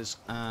 phalanxes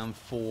and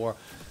 4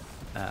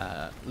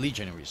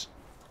 legionaries.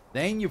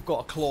 Then you've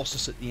got a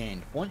Colossus at the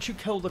end. Once you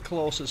kill the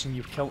Colossus and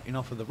you've killed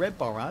enough of the red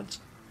bar ads,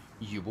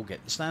 you will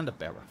get the standard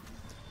bearer.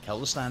 Kill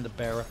the standard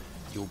bearer,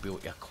 you'll be able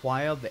to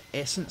acquire the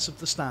essence of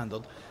the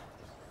standard,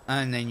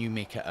 and then you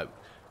make it out.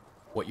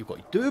 What you've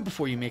got to do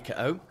before you make it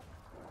out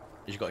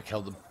is you've got to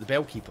kill the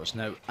bell keepers.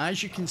 Now,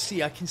 as you can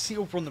see, I can see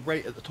over on the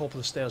right at the top of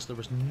the stairs, there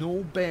is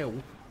no bell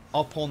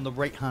up on the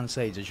right hand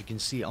side, as you can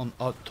see on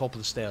the top of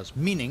the stairs,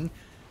 meaning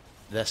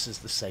this is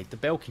the side the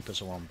bell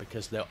keepers are on,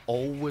 because they're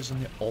always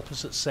on the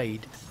opposite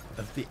side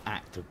of the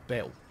active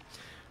bell.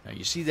 Now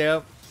you see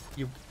there,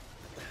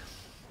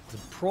 the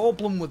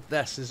problem with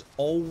this is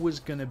always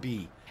going to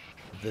be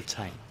the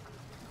time.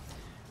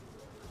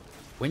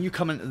 When you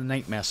come into the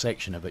nightmare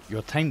section of it,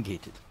 you're time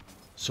gated,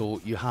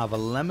 so you have a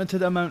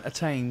limited amount of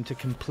time to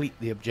complete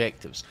the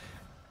objectives.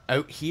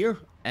 Out here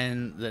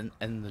in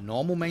the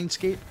normal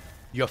mindscape,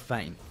 you're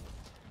fine.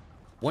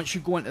 Once you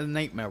go into the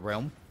nightmare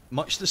realm,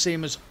 much the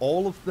same as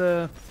all of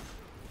the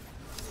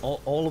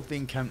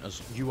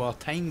encounters, you are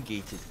time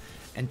gated,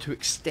 and to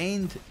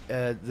extend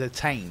the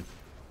time,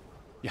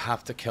 you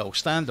have to kill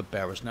standard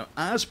bearers. Now,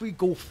 as we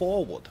go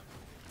forward,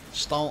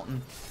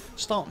 starting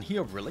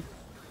here really,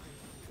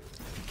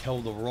 if you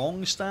kill the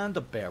wrong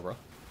standard bearer,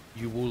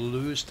 you will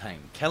lose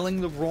time.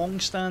 Killing the wrong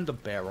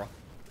standard bearer,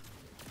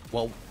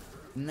 well,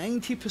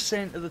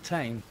 90% of the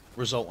time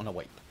result in a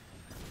wipe.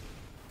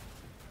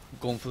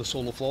 Going for the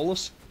solo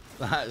flawless,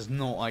 that is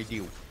not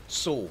ideal.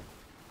 So,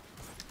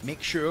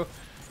 make sure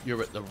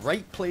you're at the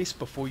right place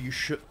before you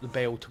shoot the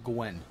bell to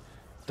go in.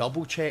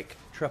 Double check,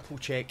 triple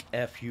check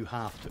if you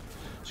have to.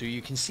 So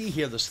you can see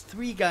here there's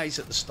 3 guys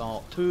at the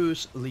start, 2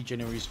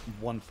 legionaries,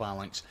 1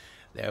 phalanx.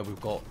 There we've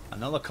got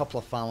another couple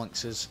of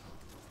phalanxes.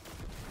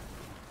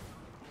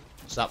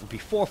 So that would be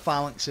 4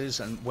 phalanxes,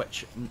 and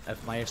which,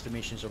 if my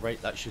estimations are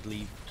right, that should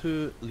leave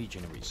 2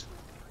 legionaries.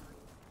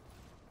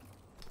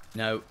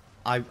 Now,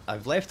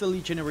 I've left the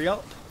legionary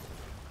up.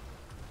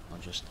 I'll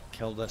just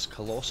kill this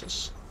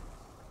Colossus.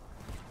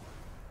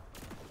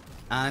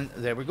 And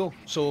there we go.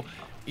 So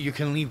you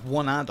can leave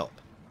 1 ad up.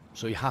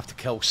 So you have to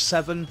kill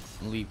 7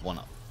 and leave 1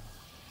 up.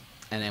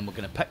 And then we're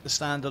going to pick the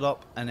standard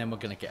up, and then we're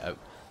going to get out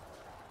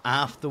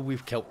after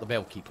we've killed the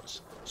bell keepers.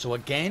 So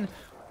again,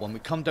 when we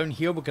come down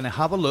here, we're going to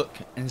have a look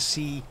and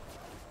see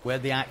where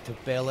the active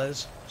bell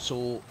is.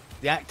 So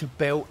the active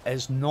bell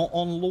is not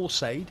on low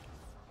side,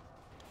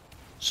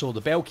 so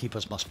the bell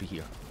keepers must be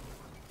here.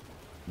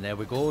 And there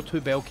we go,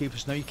 2 bell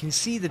keepers. Now you can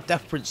see the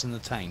difference in the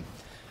time.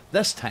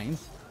 This time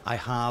I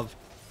have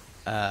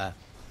 20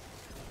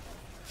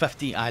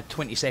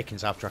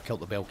 seconds after I killed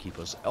the bell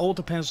keepers. It all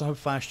depends on how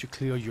fast you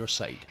clear your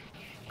side.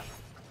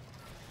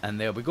 And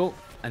there we go.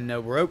 And now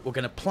we're out. We're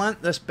going to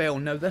plant this bell.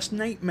 Now this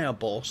nightmare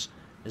boss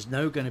is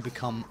now going to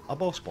become a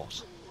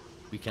boss.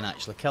 We can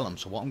actually kill him.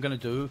 So what I'm going to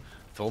do,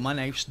 throw my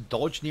knives,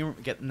 dodge near him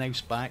to get the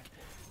knives back,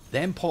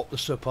 then pop the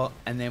super,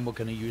 and then we're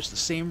going to use the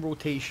same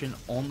rotation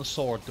on the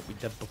sword that we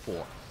did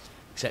before.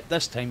 Except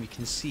this time you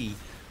can see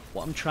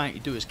what I'm trying to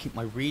do is keep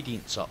my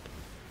radiance up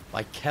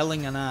by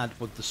killing an ad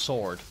with the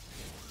sword.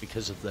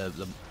 Because of the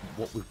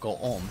what we've got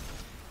on,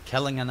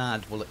 killing an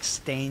ad will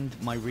extend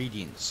my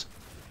radiance.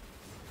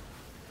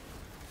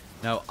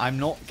 Now I'm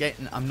not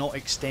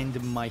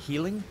extending my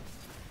healing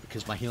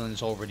because my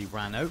healing's already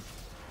ran out.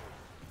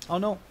 Oh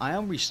no, I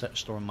am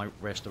restoring my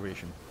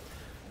restoration.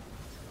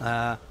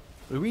 The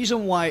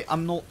reason why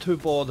I'm not too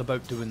bothered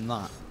about doing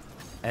that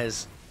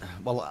is,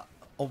 well,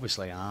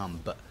 obviously I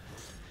am, but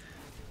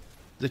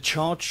the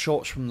charged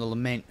shots from the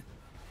lament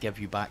give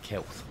you back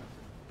health.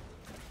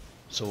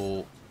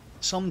 So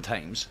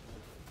sometimes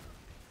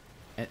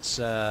it's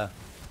a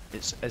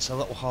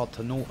little hard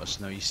to notice.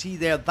 Now you see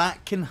there,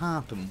 that can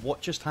happen.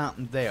 What just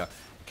happened there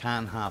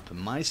can happen.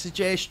 My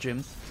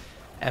suggestion,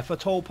 if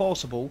at all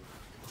possible,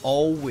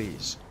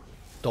 always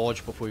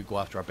dodge before you go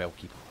after a bell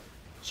keeper.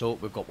 So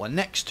we've got one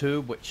next to,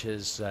 which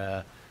is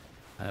I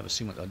never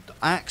seen what the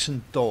axe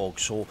and dog.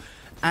 So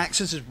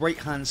axes is right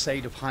hand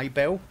side of high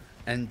bell,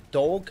 and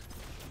dog,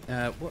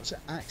 what's it?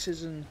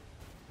 Axes and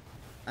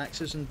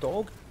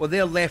dog. Well,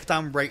 they're left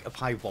and right of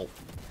high vault,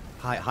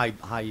 high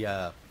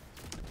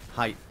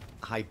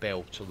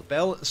bell. So the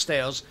bell at the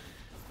stairs,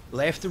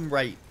 left and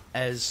right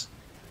is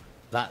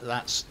that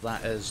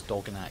is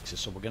dog and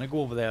axes. So we're gonna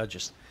go over there.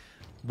 Just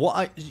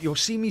you'll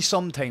see me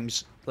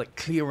sometimes like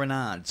clearing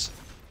ads,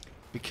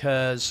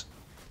 because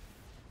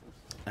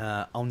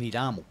I'll need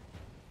ammo.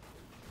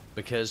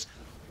 Because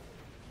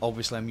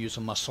obviously I'm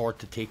using my sword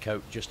to take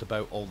out just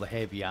about all the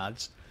heavy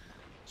ads.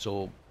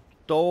 So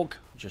dog,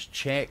 just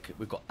check.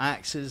 We've got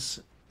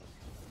axes.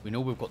 We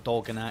know we've got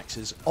dog and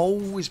axes.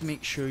 Always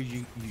make sure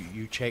you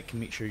check and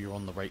make sure you're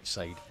on the right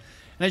side.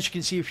 And as you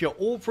can see, if you're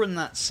over on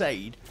that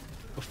side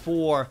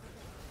before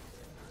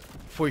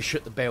you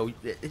shoot the bell,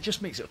 it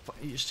just makes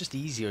it's just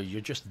easier.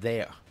 You're just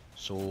there.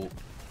 So,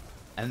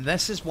 and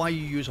this is why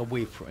you use a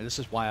wayframe. This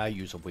is why I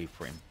use a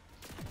wayframe.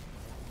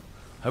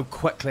 How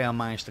quickly I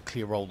managed to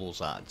clear all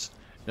those ads.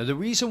 Now the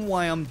reason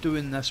why I'm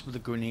doing this with the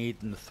grenade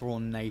and the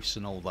throwing knives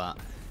and all that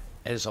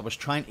is I was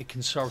trying to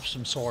conserve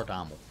some sword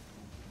ammo.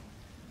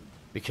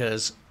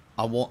 Because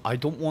I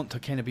don't want to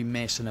kind of be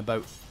messing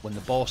about when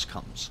the boss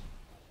comes.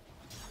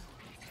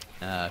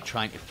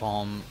 Trying to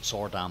farm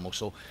sword ammo.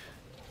 So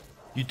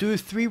you do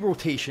 3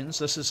 rotations.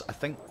 This is I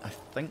think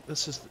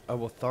this is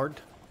our 3rd.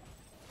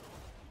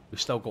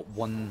 We've still got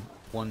one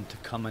to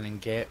come in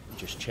and get.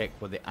 Just check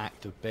where the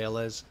active bell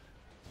is.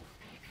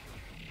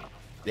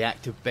 The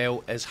active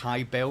bell is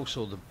high bell,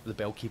 so the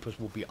bell keepers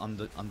will be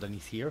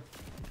underneath here.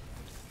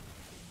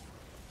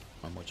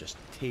 And we'll just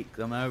take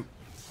them out.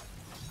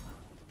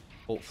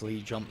 Hopefully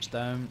he jumps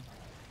down.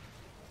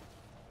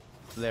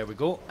 There we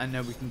go. And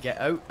now we can get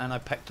out, and I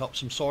picked up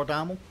some sword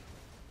ammo.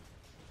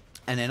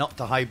 And then up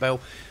to high bell.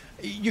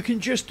 You can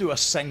just do a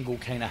single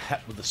kind of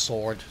hit with the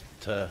sword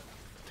to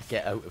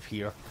get out of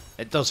here.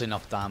 It does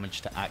enough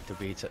damage to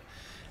activate it.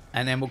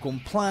 And then we'll go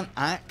and plant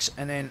axe,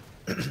 and then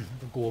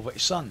we'll go over to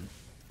sun.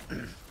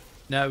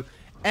 Now,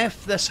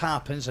 if this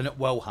happens, and it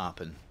will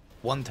happen,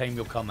 one time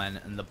you'll come in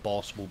and the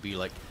boss will be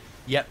like,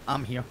 yep,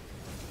 I'm here.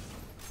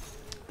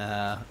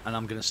 And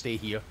I'm going to stay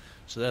here.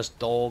 So there's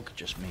dog,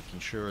 just making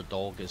sure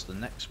dog is the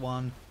next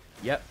one.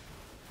 Yep.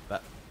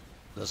 But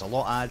there's a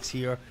lot of ads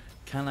here.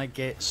 Can I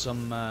get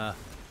some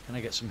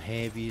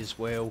heavy as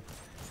well?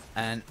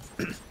 And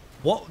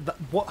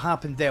what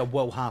happened there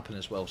will happen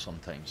as well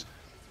sometimes.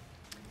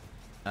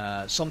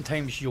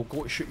 Sometimes you'll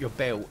go to shoot your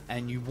bell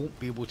and you won't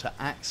be able to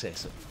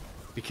access it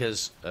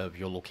because of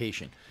your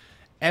location.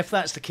 If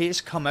that's the case,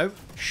 come out,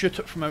 shoot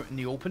it from out in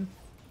the open,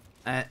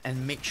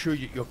 and make sure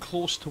you're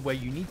close to where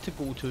you need to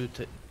go to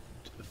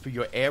for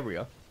your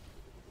area.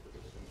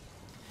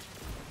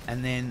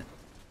 And then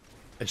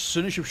as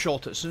soon as you've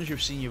shot it, as soon as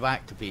you've seen you've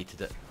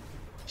activated it,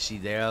 see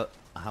there,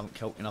 I haven't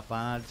killed enough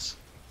ads.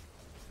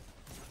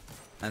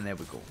 And there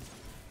we go.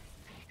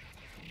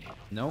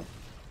 No.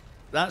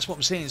 That's what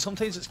I'm saying.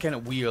 Sometimes it's kind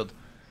of weird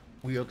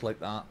like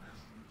that.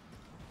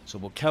 So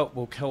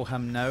we'll kill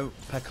him now,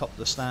 pick up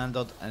the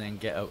standard, and then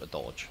get out of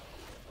dodge.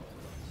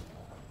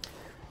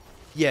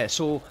 Yeah,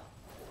 so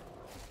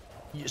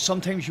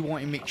sometimes you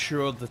want to make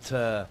sure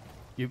that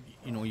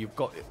you've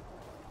got,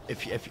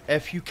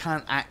 if you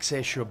can't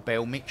access your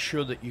bell, make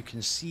sure that you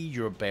can see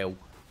your bell.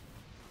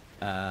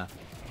 And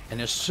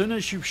as soon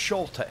as you've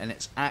shot it and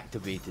it's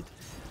activated,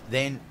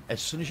 then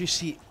as soon as you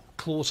see it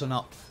closing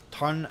up,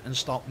 turn and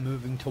start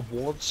moving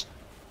towards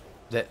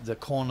the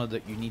corner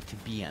that you need to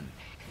be in.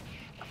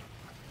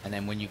 And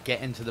then when you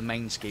get into the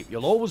Mindscape,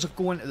 you'll always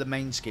go into the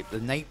Mindscape, the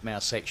nightmare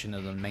section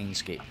of the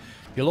Mindscape.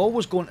 You'll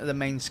always go into the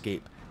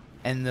Mindscape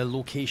in the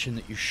location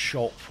that you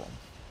shot from.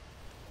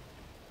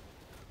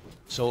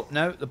 So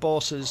now the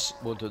bosses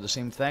will do the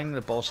same thing. The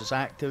boss is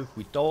active.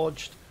 We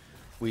dodged.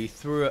 We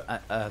threw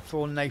a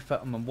throwing knife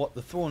at him, and what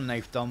the throwing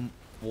knife done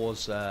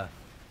was I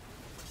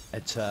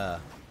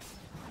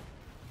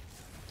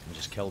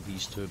just killed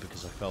these two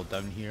because I fell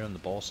down here and the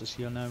boss is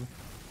here now.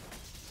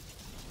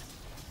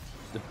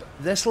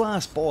 This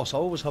last boss, I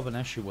always have an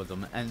issue with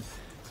him, and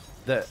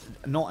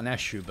not an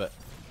issue, but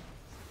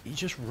he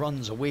just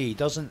runs away. He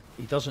doesn't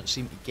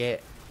seem to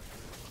get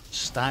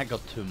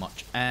staggered too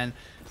much, and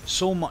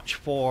so much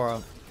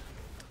for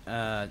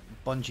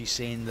Bungie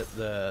saying that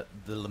the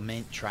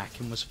lament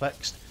tracking was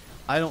fixed.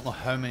 I don't know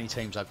how many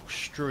times I go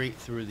straight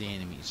through the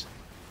enemies,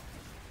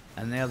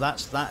 and there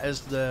that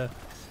is the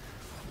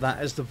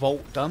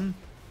vault done.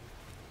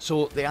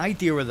 So the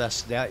idea of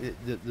this,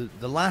 the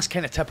last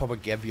kind of tip I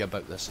would give you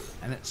about this,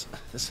 and this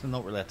is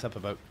not really a tip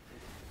about,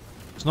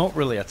 it's not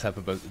really a tip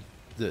about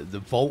the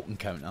vault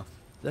encounter.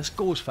 This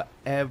goes for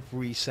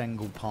every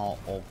single part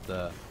of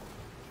the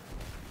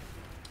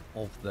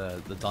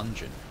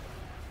dungeon.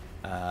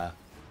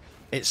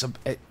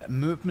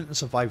 Movement and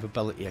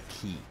survivability are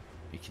key.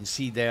 You can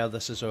see there,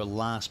 this is our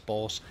last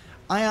boss.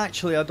 I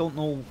don't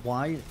know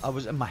why. I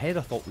was in my head,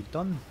 I thought we'd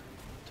done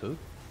 2.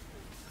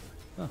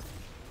 Huh.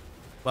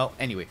 Well,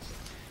 anyway,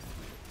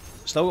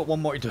 still got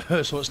one more to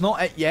do, so it's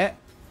not it yet.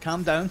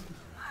 Calm down.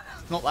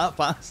 Not that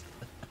fast.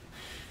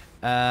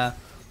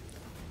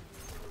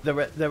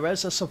 There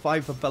is a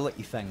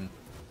survivability thing.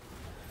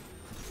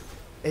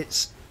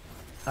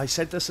 I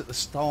said this at the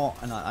start,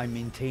 and I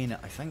maintain it.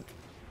 I think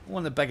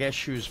one of the big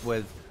issues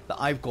that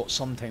I've got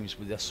sometimes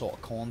with this sort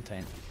of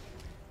content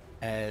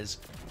is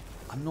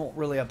I'm not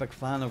really a big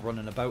fan of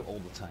running about all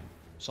the time.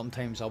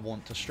 Sometimes I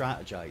want to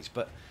strategize,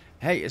 but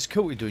hey, it's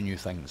cool to do new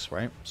things,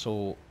 right?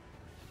 So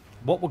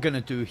what we're going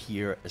to do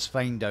here is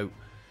find out.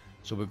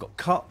 So we've got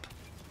Cup.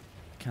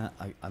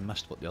 I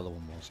missed what the other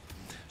one was.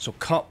 So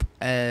Cup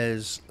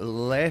is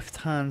left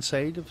hand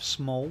side of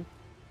small,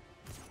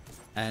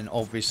 and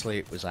obviously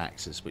it was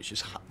Axis, which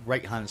is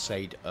right hand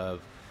side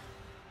of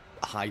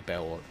high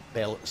bell, or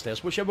bell at the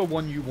stairs, whichever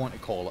one you want to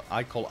call it.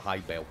 I call it high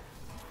bell.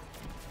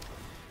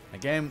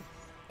 Again,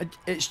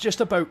 it's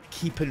just about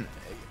keeping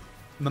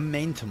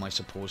momentum, I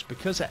suppose,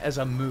 because it is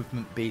a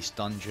movement based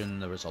dungeon.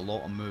 There is a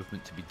lot of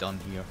movement to be done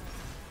here,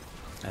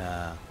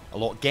 a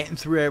lot getting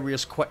through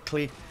areas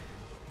quickly.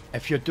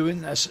 If you're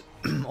doing this,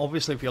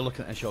 obviously if you're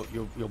looking at this,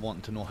 you're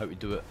wanting to know how to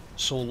do it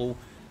solo.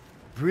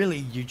 Really,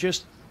 you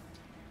just,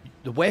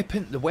 the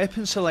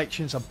weapon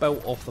selections are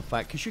built off the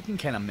fact, because you can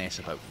kind of mess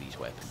about with these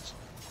weapons.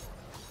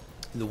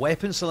 The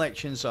weapon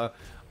selections are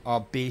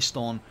based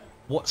on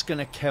what's going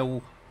to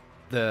kill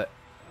the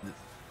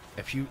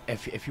if you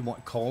want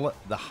to call it,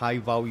 the high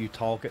value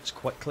targets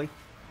quickly.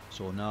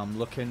 So now I'm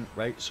looking,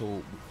 right,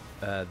 so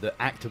the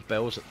active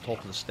bells at the top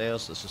of the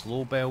stairs, this is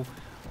low bell.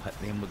 I'll hit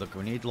them with a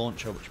grenade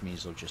launcher, which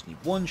means they'll just need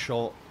one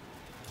shot.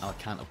 I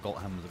can't have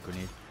got him with a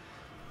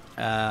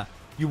grenade.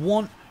 You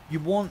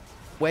want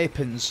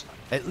weapons,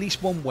 at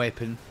least one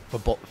weapon for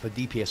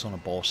DPS on a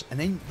boss, and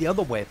then the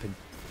other weapon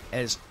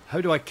is,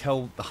 how do I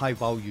kill the high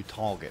value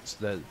targets,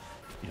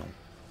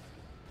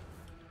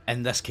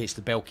 in this case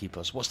the bell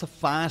keepers? What's the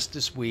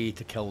fastest way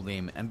to kill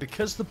them? And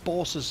because the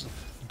bosses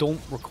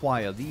don't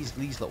require, these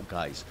little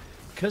guys,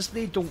 because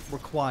they don't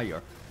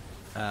require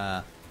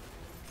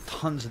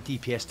tons of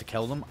DPS to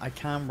kill them, I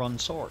can run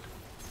sword.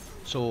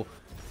 So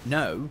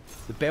now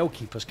the bell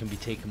keepers can be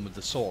taken with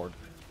the sword.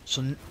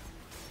 So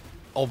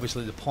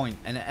obviously the point,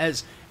 and it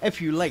is,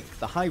 if you like,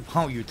 the high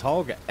value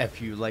target, if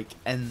you like,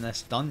 in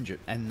this dungeon,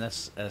 in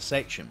this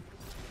section,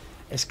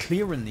 is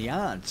clearing the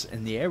ads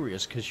in the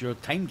areas, because you're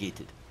time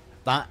gated.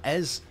 That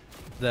is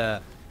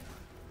the,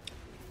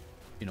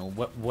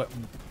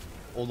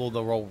 although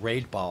they're all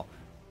red bar,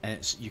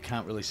 and you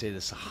can't really say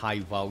this is a high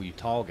value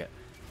target.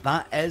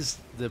 That is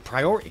the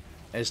priority,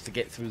 is to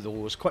get through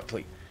those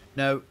quickly.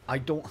 Now, I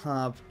don't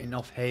have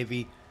enough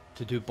heavy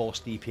to do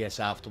boss DPS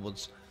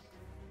afterwards,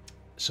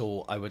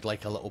 so I would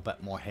like a little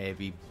bit more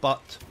heavy,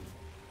 but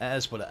it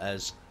is what it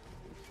is.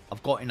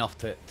 I've got enough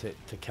to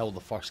kill the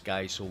first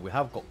guy, so we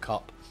have got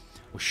Cup.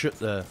 We'll shoot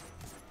the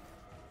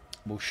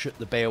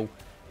bell.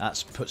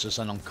 That puts us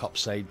in on Cup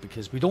side,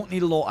 because we don't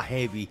need a lot of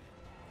heavy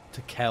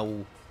to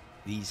kill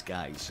these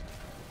guys.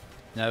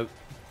 Now,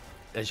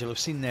 as you'll have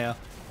seen there,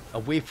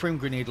 a waveframe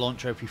grenade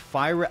launcher, if you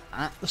fire it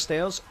at the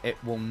stairs, it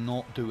will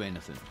not do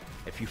anything.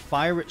 If you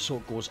fire it so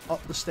it goes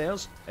up the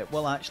stairs, it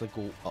will actually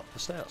go up the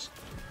stairs.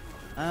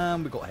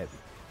 And we got heavy.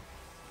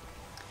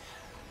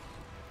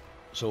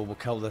 So we'll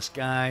kill this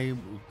guy.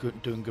 We're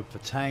doing good for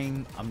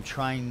time. I'm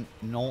trying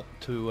not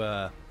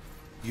to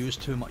use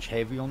too much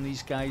heavy on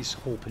these guys,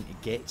 hoping to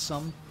get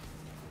some.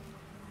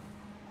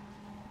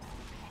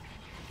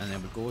 And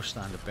then we go,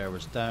 standard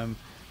bearers down.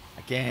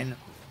 Again,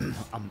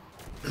 I'm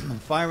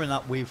firing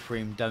that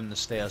waveframe down the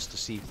stairs to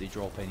see if they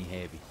drop any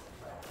heavy.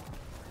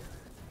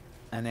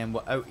 And then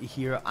we're out of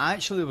here.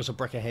 Actually, there was a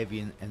brick of heavy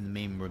in the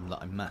main room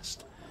that I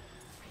missed.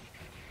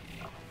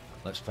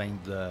 Let's find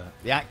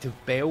the active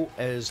bell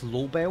is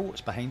low bell.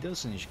 It's behind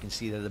us, and as you can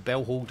see there, the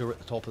bell holder at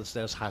the top of the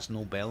stairs has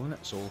no bell in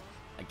it. So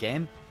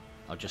again,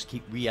 I'll just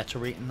keep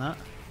reiterating that.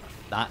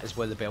 That is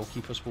where the bell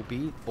keepers will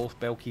be. Both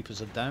bell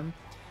keepers are down.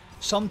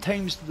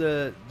 Sometimes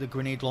the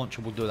grenade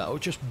launcher will do that. Or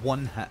just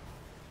one hit.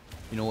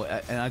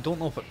 And I don't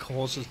know if it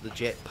causes the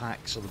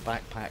jetpacks or the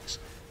backpacks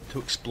to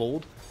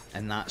explode,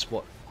 and that's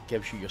what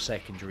gives you your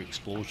secondary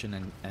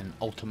explosion and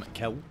ultimate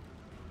kill.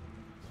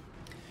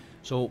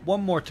 So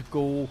one more to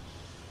go,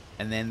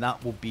 and then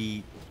that will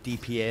be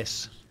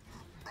DPS.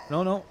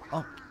 No,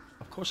 oh,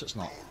 of course it's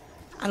not.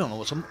 I don't know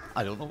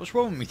what's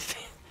wrong with me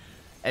today.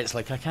 It's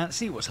like I can't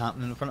see what's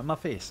happening in front of my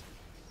face.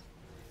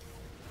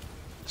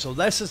 So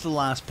this is the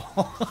last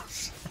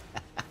boss.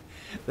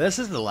 This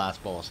is the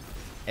last boss,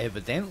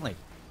 evidently.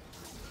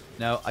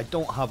 Now, I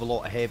don't have a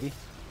lot of heavy,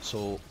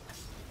 so...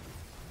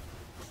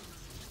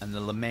 And the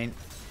Lament,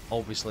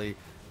 obviously,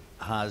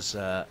 has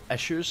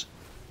issues.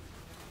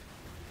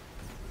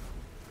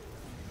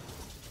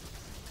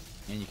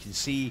 And you can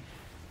see,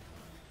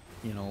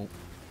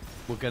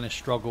 we're going to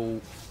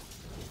struggle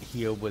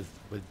here with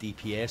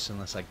DPS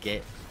unless I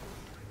get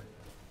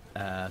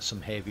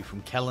some heavy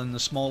from killing the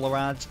smaller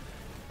ads.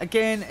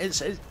 Again,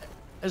 it's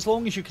as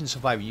long as you can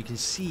survive. You can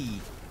see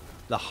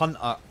the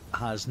Hunter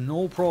has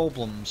no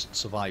problems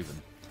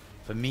surviving.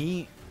 For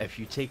me, if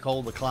you take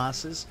all the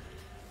classes,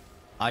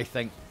 I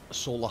think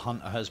Solar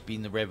Hunter has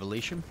been the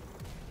revelation.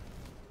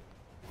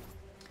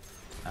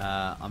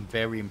 I'm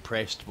very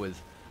impressed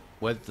with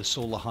the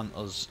Solar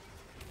Hunter's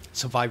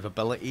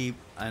survivability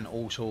and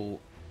also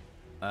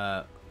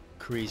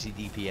crazy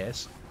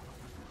DPS.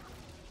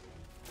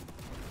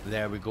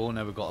 There we go,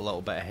 now we've got a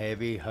little bit of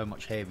heavy. How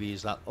much heavy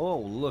is that? Oh,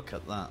 look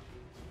at that.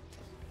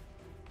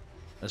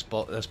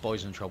 This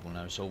boy's in trouble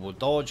now. So we'll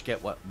dodge,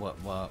 get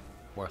our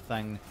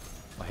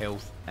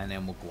health, and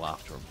then we'll go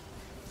after him.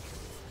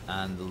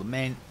 And the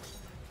Lament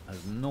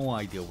has no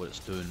idea what it's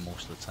doing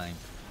most of the time.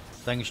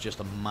 Thing's just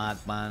a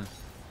madman.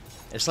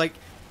 It's like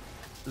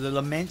the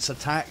Lament's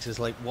attacks is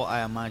like what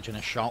I imagine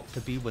a shark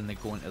to be when they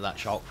go into that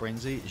shark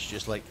frenzy. It's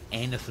just like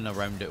anything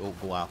around it will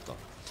go after.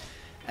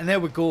 And there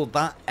we go,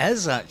 that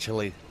is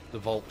actually the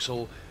Vault.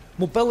 So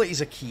mobility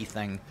is a key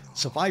thing.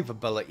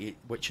 Survivability,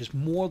 which is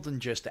more than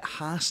just, it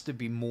has to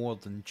be more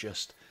than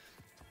just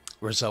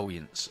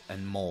resilience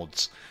and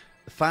mods.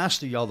 The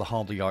faster you are, the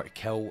harder you are to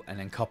kill, and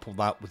then couple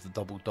that with the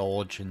double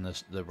dodge and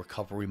the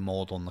recovery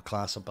mod on the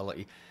class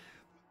ability,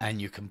 and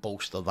you can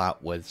bolster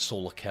that with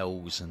solar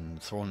kills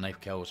and throwing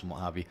knife kills and what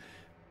have you.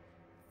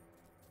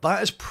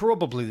 That is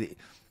probably the...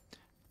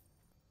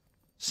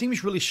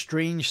 Seems really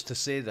strange to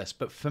say this,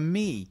 but for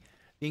me,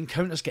 the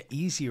encounters get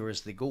easier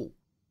as they go.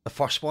 The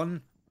first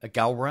one, a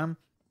Gahlran,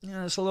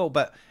 yeah, it's a little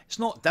bit... It's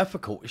not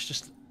difficult, it's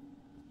just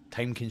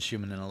time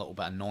consuming and a little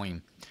bit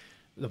annoying.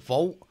 The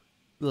Vault,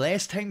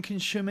 less time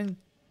consuming,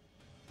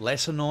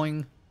 less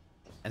annoying,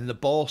 and the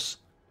boss,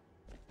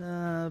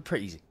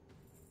 pretty easy.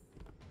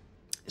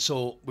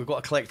 So we've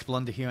got a collectible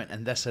under here,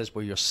 and this is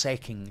where your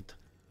second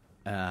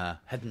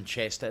hidden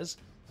chest is.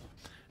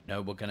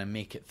 Now we're going to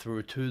make it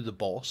through to the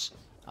boss.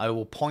 I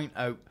will point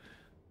out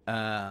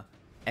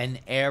in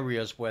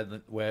areas where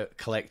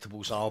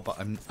collectibles are, but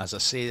as I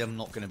say, I'm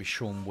not going to be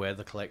showing where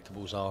the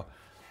collectibles are.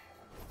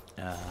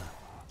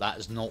 That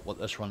is not what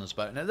this run is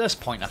about. And at this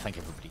point, I think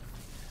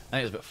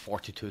there's about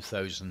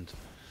 42,000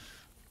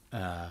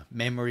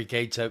 memory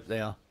guides out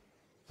there.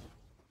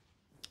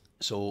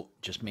 So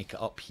just make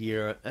it up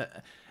here.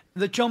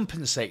 The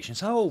jumping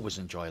sections, I always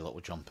enjoy a little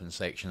jumping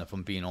section, if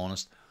I'm being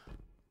honest.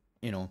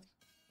 You know,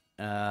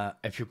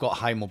 if you've got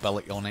high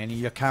mobility on any of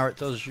your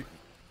characters,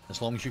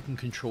 as long as you can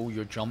control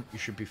your jump, you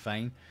should be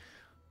fine.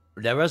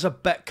 There is a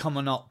bit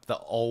coming up that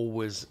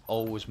always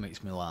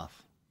makes me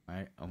laugh,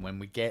 right? And when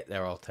we get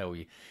there, I'll tell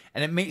you.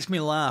 And it makes me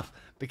laugh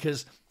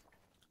because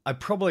I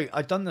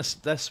done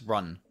this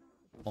run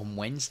on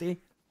Wednesday,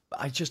 but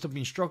I just have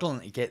been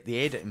struggling to get the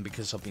editing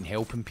because I've been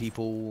helping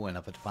people and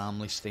I've had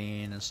family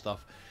staying and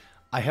stuff.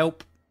 I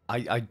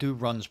do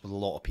runs with a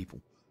lot of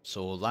people,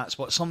 so that's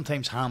what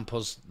sometimes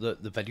hampers the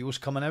videos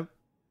coming out.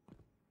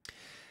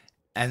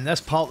 And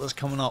this part that's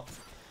coming up,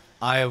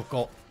 I have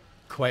got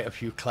quite a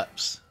few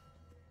clips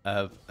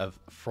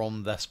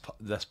from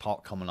this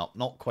part coming up.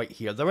 Not quite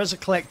here. There is a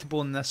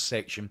collectible in this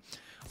section.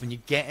 When you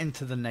get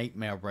into the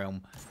Nightmare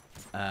Realm,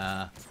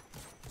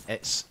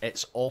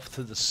 it's off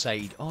to the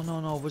side. Oh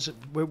no,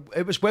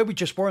 it was where we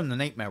just were in the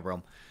Nightmare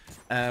Realm.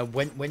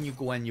 When you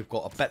go in, you've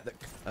got a bit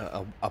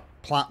that a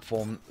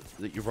platform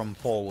that you run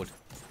forward,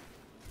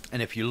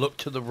 and if you look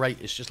to the right,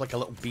 it's just like a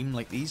little beam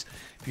like these.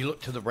 If you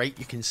look to the right,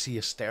 you can see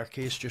a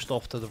staircase just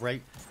off to the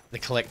right. The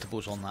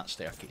collectible's on that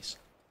staircase.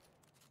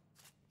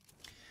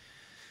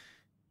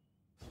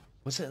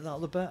 Was it that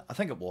other bit? I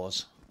think it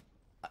was.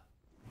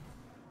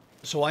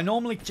 So I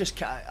normally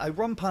just I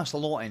run past a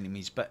lot of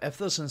enemies, but if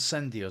there's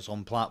incendiaries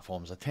on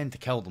platforms, I tend to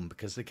kill them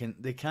because they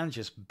can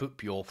just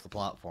boop you off the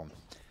platform.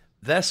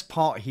 This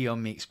part here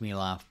makes me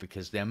laugh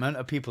because the amount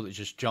of people that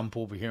just jump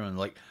over here and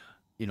like,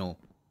 you know,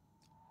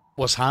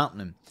 what's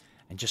happening,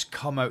 and just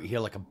come out here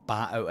like a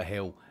bat out of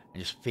hell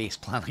and just face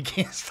plant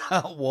against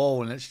that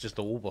wall, and it's just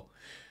over.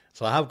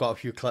 So I have got a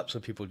few clips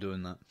of people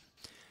doing that.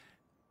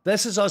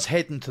 This is us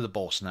heading to the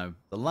boss now.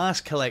 The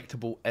last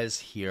collectible is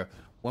here.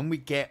 When we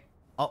get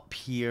up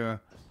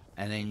here,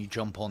 and then you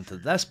jump onto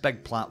this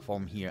big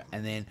platform here,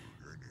 and then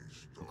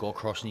you go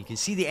across, and you can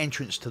see the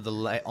entrance to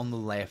the on the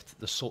left,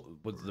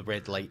 with the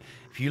red light.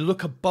 If you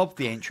look above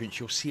the entrance,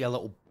 you'll see a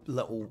little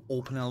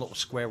opening, a little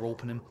square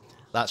opening.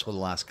 That's where the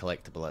last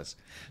collectible is.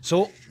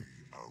 So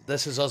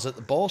this is us at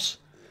the boss.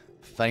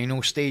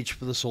 Final stage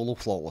for the solo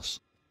flawless.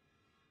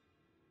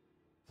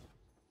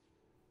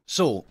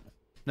 So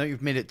now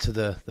you've made it to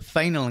the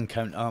final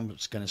encounter. I'm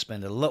just going to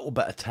spend a little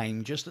bit of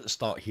time just at the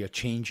start here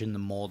changing the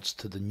mods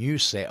to the new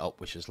setup,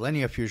 which is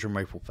linear fusion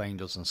rifle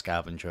finders and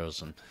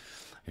scavengers. And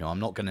you know, I'm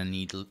not going to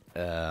need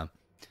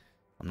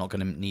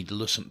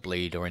Lucent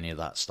Blade or any of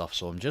that stuff.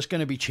 So I'm just going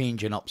to be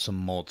changing up some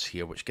mods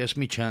here, which gives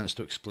me a chance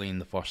to explain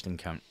the first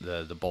encounter,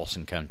 the boss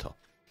encounter.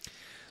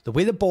 The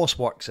way the boss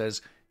works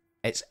is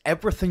it's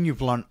everything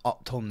you've learned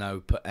up till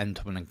now put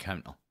into an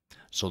encounter.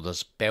 So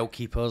there's bell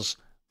keepers,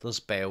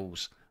 there's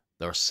bells,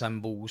 there are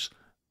symbols,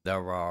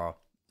 there are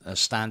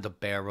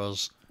standard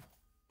bearers.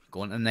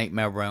 Go into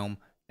Nightmare Realm,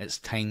 it's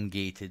time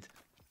gated,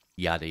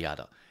 yada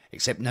yada.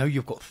 Except now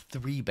you've got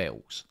 3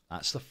 bells.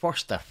 That's the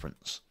first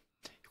difference.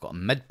 You've got a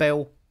mid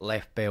bell,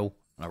 left bell,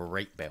 and a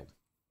right bell.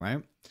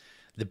 Right?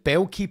 The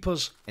bell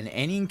keepers in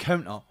any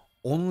encounter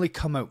only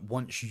come out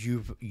once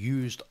you've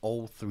used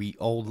all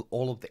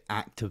of the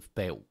active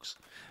bells.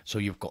 So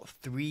you've got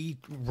 3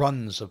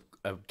 runs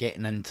of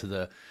getting into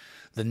the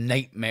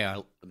Nightmare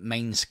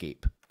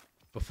Mindscape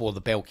before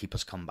the bell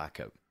keepers come back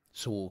out.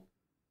 So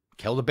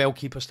kill the bell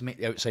keepers to make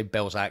the outside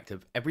bells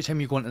active. Every time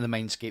you go into the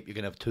Mindscape, you're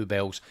going to have 2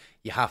 bells.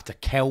 You have to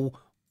kill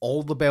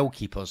all the bell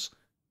keepers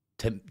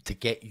to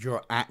get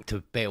your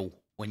active bell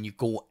when you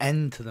go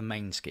into the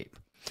Mindscape.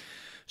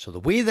 So the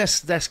way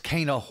this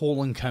kind of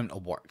whole encounter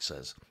works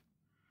is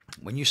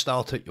When you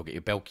start it, you'll get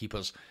your bell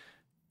keepers.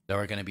 There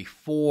are going to be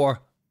 4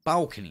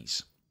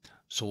 balconies.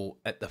 So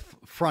at the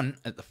front,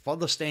 at the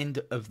furthest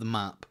end of the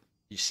map,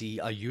 you see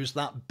I use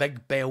that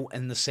big bell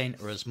in the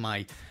center as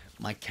my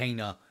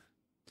kind of,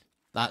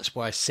 that's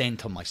where I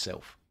center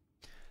myself.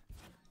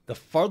 The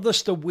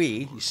furthest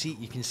away,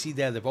 you can see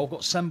there, they've all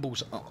got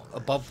symbols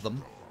above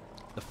them.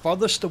 The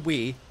furthest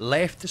away,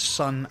 left is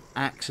sun,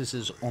 axis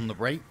is on the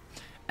right.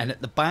 And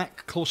at the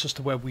back, closest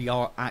to where we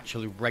are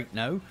actually right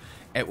now,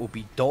 it will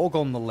be dog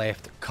on the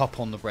left, cup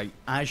on the right,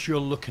 as you're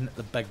looking at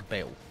the big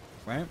bell,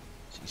 right?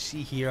 So you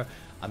see here,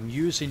 I'm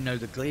using now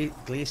the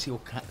glacial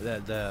chasm.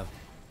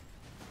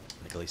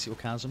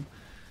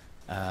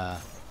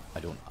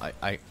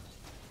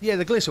 Yeah,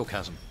 the glacial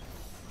chasm.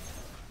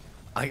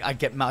 I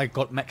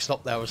got mixed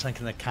up there. I was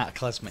thinking the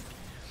cataclysmic.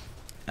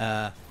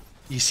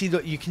 You see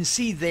that, you can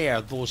see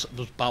there those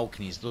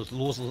balconies, those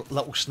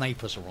little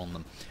snipers are on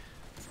them.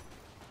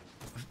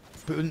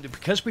 But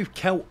because we've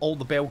killed all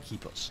the bell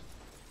keepers,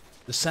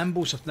 the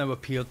symbols have now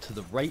appeared to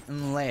the right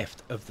and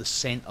left of the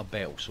center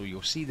bell. So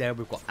you'll see there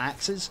we've got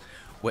axes,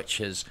 which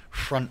is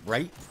front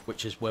right,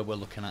 which is where we're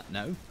looking at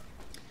now,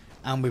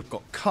 and we've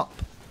got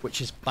cup,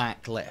 which is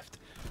back left.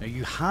 Now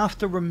you have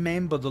to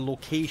remember the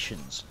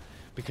locations,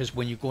 because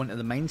when you go into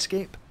the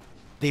mindscape,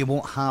 they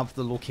won't have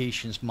the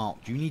locations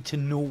marked. You need to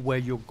know where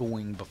you're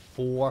going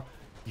before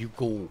you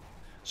go.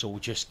 So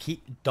just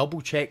keep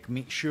double check,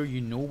 make sure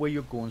you know where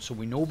you're going, so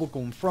we know we're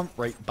going front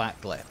right,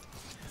 back left.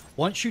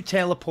 Once you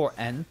teleport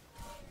in,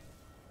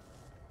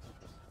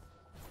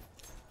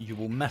 you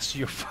will miss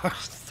your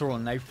first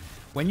throwing knife.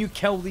 When you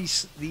kill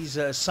these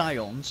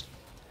scions,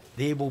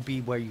 they will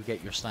be where you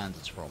get your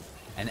standards from.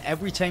 And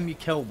every time you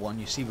kill one,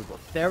 you see we've got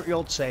 30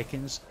 odd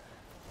seconds.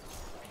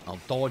 I'll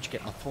dodge,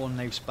 get my throwing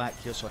knives back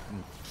here so I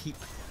can keep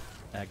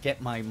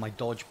get my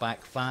dodge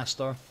back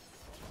faster.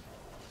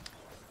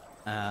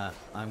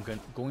 I'm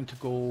going to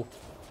go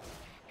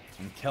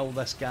and kill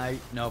this guy.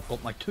 Now I've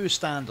got my 2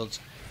 standards.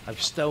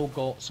 I've still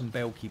got some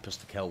bell keepers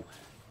to kill.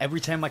 Every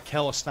time I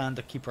kill a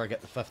standard keeper, I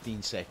get the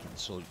 15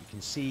 seconds. So you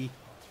can see,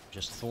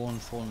 just throwing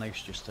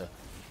knives just to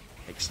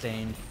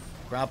extend.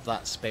 Grab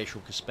that special,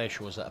 because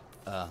special is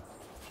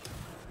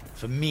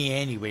for me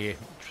anyway,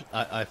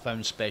 I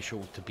found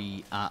special to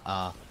be at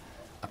a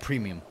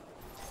premium.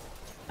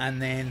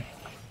 And then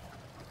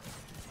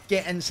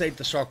get inside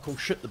the circle,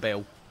 shoot the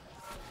bell,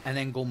 and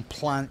then go and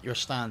plant your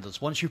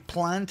standards. Once you've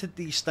planted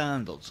these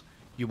standards,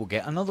 you will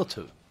get another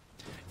 2.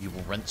 You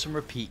will rinse and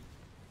repeat,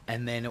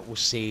 and then it will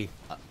say,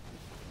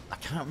 I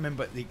can't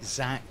remember the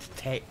exact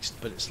text,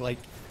 but it's like,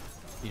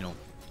 you know,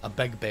 a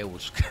big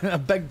bell's a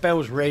big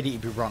bell's ready to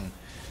be rung.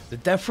 The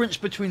difference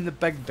between the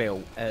big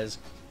bell is,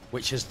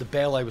 which is the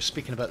bell I was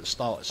speaking about at the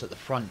start, it's at the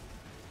front,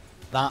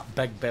 that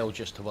big bell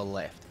just to the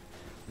left.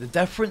 The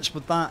difference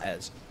with that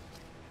is,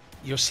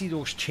 you'll see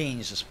those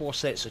chains, there's 4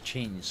 sets of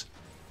chains.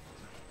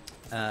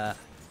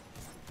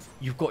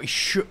 You've got to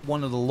shoot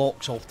one of the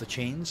locks off the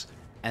chains,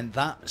 and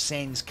that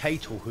sends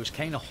Caitil, who's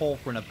kind of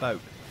hovering about,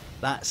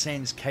 that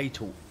sends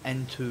Caitil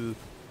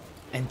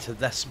into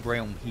this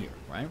realm here,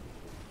 right?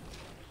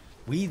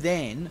 We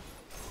then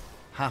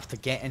have to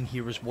get in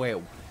here as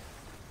well.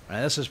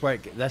 Right, this is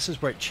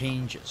where it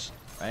changes,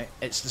 right?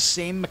 It's the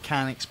same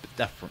mechanics but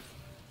different,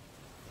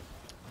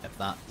 if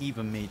that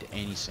even made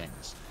any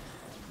sense.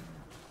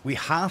 We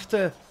have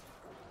to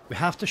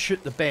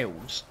shoot the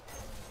bells.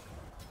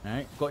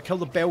 Right? Got to kill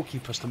the bell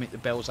keepers to make the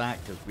bells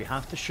active. We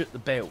have to shoot the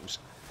bells.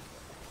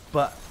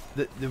 But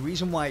the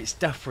reason why it's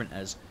different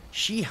is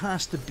she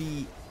has to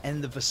be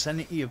in the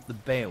vicinity of the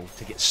bell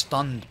to get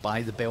stunned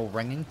by the bell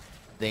ringing.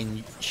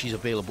 Then she's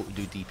available to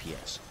do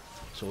DPS.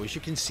 So as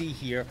you can see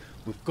here,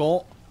 we've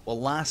got our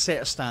last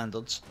set of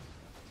standards.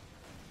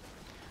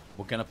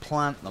 We're going to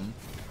plant them.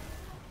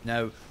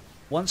 Now,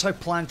 once I've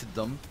planted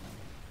them,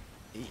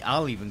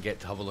 I'll even get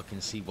to have a look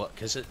and see what,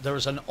 because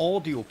there's an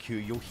audio cue.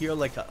 You'll hear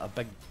like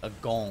a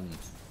gong,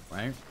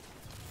 right?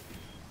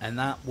 And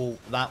that will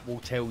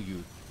tell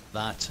you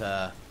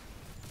that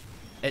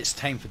it's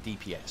time for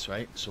DPS,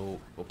 right? So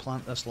we'll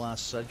plant this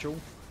last sigil.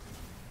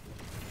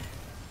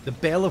 The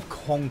Bell of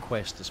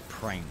Conquest is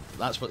primed.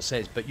 That's what it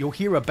says, but you'll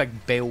hear a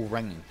big bell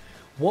ringing.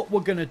 What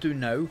we're going to do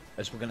now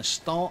is we're going to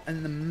start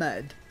in the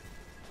mid,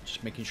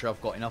 just making sure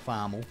I've got enough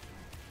ammo.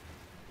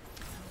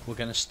 We're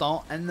going to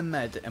start in the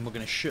mid and we're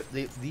going to shoot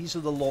these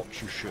are the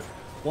locks you shoot.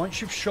 Once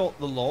you've shot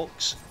the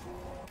locks,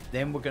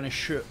 then we're going to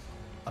shoot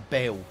a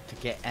bell to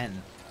get in,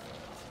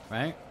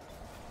 right?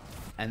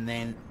 And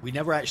then we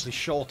never actually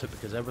shot it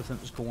because everything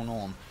was going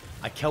on.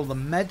 I kill the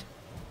mid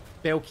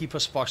bell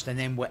keepers first, and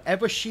then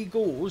wherever she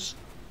goes,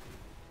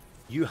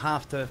 you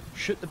have to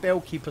shoot the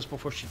bell keepers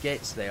before she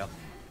gets there.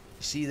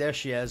 You see, there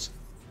she is.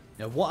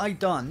 Now what I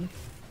done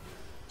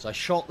is I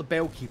shot the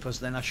bell keepers,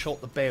 then I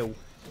shot the bell,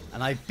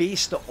 and I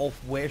based it off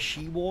where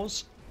she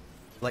was,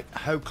 like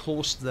how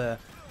close the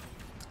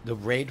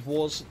red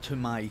was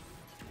to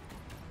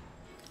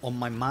on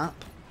my map.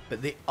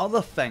 But the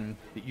other thing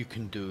that you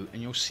can do,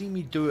 and you'll see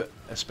me do it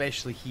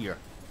especially here.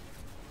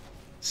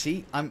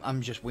 See,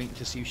 I'm just waiting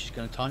to see if she's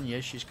going to turn.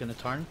 Yes, she's going to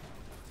turn.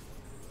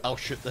 I'll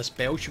shoot this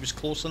bell. She was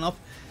close enough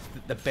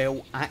that the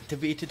bell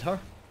activated her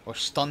or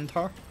stunned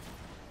her.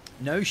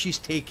 Now she's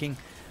taking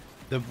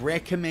the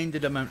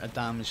recommended amount of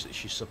damage that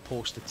she's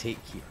supposed to take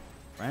here,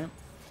 right?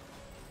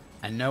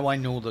 And now I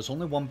know there's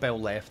only one bell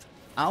left.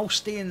 I'll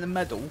stay in the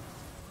middle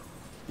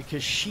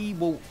because she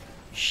will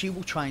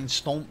try and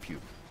stomp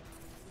you.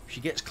 If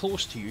she gets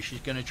close to you,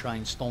 she's going to try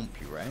and stomp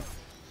you, right?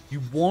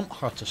 You want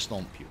her to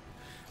stomp you.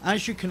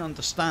 As you can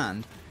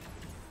understand,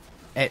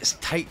 it's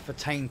tight for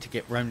time to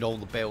get round all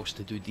the bells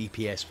to do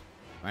DPS,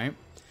 right?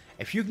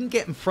 If you can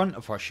get in front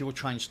of her, she will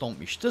try and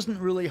stomp you. She doesn't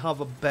really have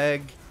a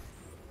big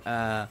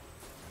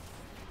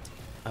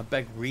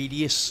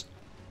radius.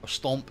 Her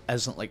stomp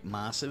isn't like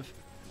massive,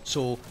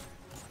 so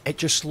it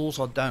just slows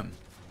her down,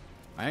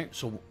 right?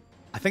 So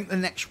I think the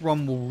next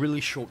run will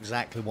really show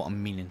exactly what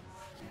I'm meaning.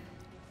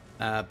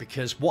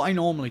 Because what I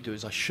normally do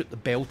is I shoot the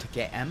bell to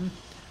get in.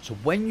 So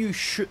when you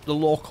shoot the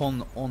lock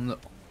on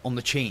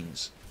the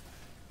chains,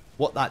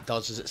 what that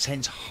does is it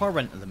sends her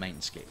into the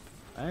mindscape,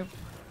 right?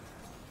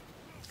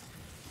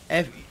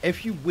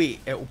 If you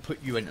wait, it will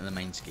put you into the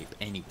mindscape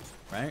anyway,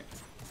 right?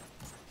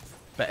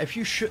 But if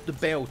you shoot the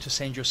bell to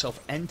send yourself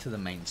into the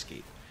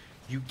mindscape,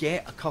 you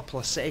get a couple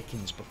of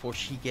seconds before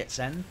she gets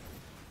in,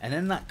 and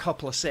in that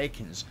couple of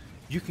seconds,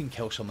 you can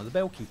kill some of the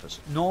bell keepers.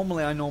 I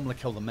normally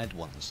kill the mid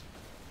ones.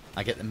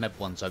 I get the mid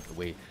ones out the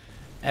way.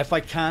 If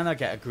I can, I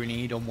get a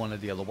grenade on one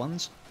of the other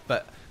ones,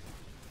 but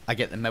I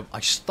get the mid.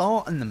 I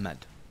start in the mid.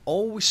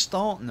 Always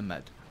start in the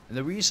mid. And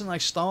the reason I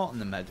start in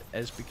the mid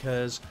is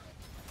because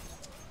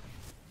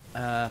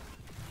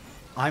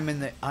I'm in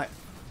the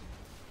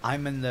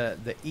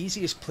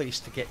easiest place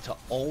to get to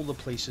all the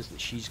places that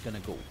she's gonna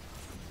go.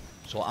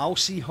 So I'll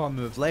see her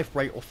move left,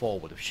 right, or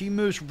forward. If she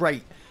moves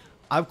right,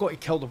 I've got to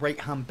kill the right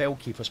hand bell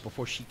keepers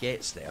before she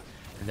gets there.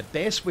 And the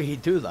best way to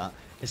do that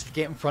is to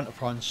get in front of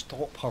her and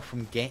stop her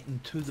from getting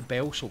to the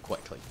bell so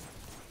quickly.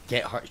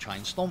 Get her to try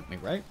and stomp me,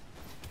 right?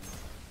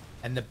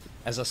 And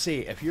as I say,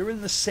 if you're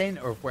in the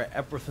center of where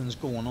everything's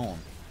going on,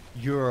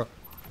 you're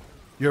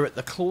at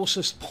the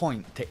closest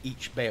point to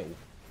each bell.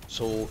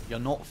 So you're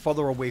not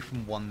further away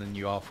from one than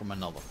you are from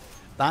another.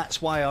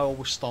 That's why I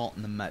always start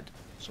in the mid.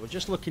 So we're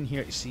just looking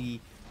here to see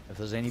if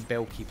there's any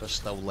bell keepers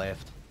still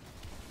left.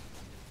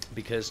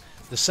 Because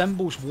the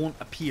symbols won't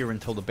appear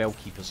until the bell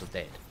keepers are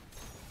dead.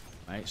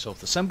 Right? So if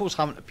the symbols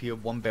haven't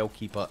appeared, one bell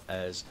keeper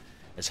is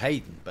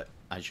hiding. But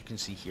as you can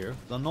see here,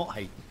 they're not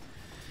hiding.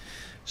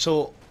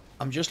 So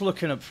I'm just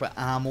looking up for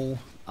ammo.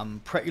 I'm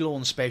pretty low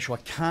on special. I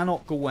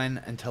cannot go in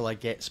until I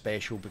get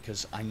special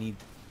because I need,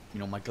 you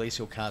know, my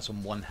glacial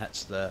chasm one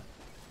hits the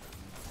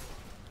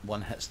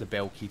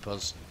bell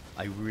keepers.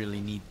 I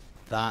really need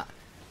that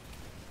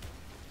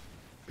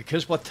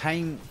because we're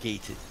time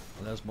gated.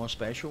 Well, there's more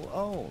special.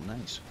 Oh,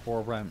 nice,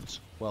 4 rounds.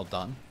 Well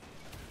done.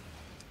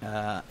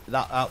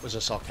 That was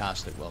a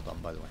sarcastic well done,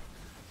 by the way.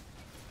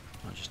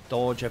 I'll just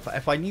dodge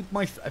if I need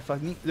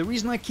the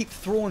reason I keep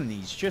throwing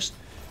these just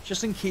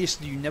in case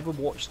you never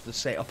watched the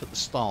setup at the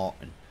start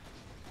and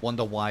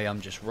wonder why I'm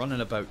just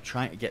running about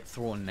trying to get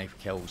throwing knife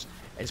kills.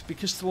 It's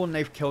because throwing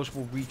knife kills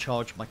will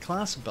recharge my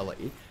class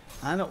ability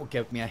and it will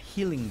give me a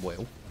healing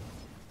well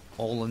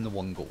all in the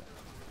one go.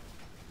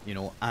 You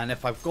know, and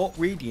if I've got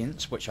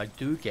radiance, which I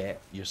do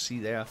get, you'll see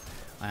there,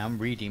 I am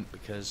radiant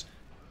because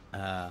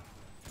I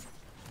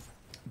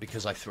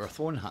throw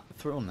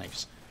throwing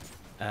knives.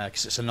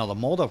 Because it's another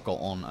mod I've got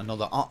on,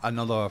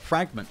 another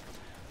fragment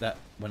that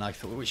when I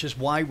throw, which is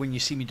why when you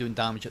see me doing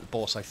damage at the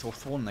boss, I throw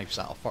throwing knives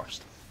at her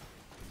first.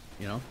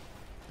 You know,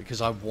 because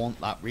I want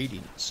that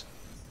radiance.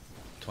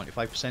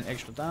 25%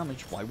 extra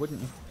damage, why wouldn't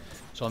you?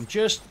 So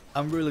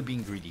I'm really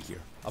being greedy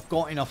here. I've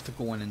got enough to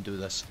go in and do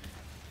this.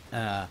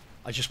 I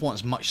just want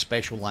as much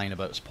special line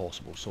about as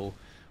possible. So,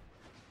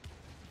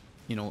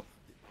 you know,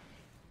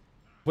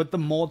 with the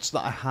mods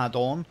that I had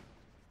on,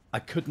 I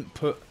couldn't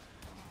put...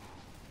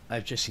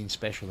 I've just seen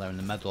special there in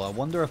the middle. I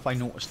wonder if I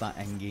noticed that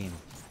in game.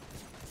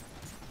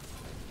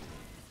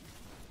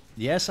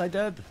 Yes, I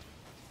did.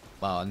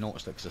 Well, I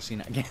noticed it because I've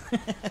seen it again.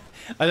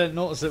 I didn't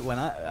notice it when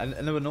I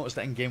never noticed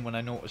it in game when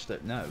I noticed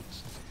it now.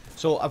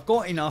 So I've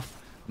got enough.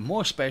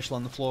 More special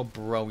on the floor.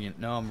 Brilliant.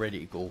 Now I'm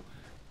ready to go.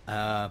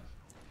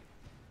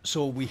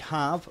 So we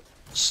have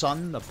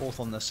Sun. They're both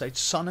on this side.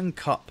 Sun and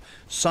Cup.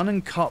 Sun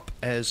and Cup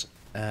is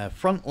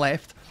front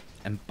left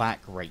and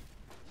back right.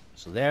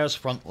 So there's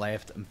front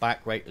left and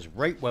back right is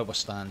right where we're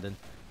standing.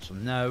 So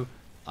now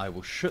I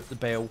will shoot the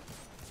bell.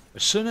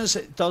 As soon as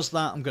it does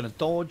that, I'm going to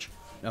dodge.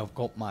 Now I've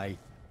got my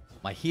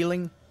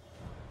healing.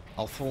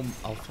 I'll throw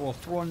a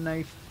throwing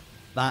knife.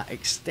 That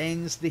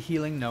extends the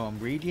healing. Now I'm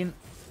radiant,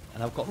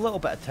 and I've got a little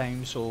bit of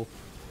time, so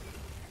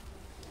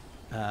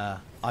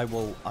I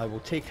will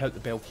take out the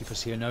bell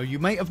keepers here. Now you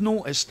might have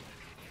noticed,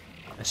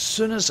 as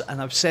soon as,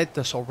 and I've said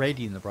this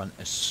already in the run,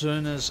 as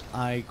soon as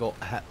I got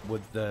hit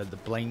with the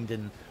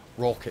blinding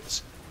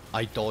rockets,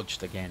 I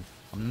dodged again.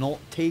 I'm not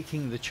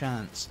taking the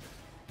chance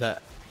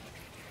that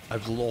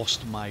I've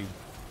lost my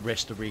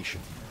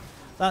restoration.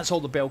 That's all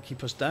the bell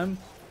keepers down.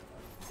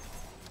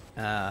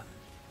 Now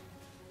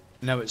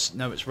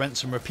it's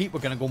rinse and repeat. We're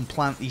going to go and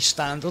plant these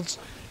standards.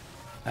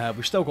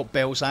 We've still got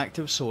bells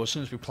active, so as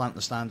soon as we plant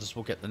the standards,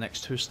 we'll get the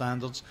next 2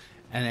 standards,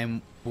 and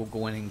then we'll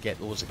go in and get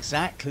those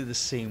exactly the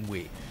same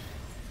way.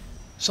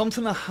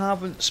 Something I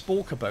haven't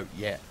spoke about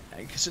yet,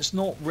 because it's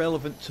not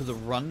relevant to the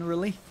run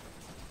really,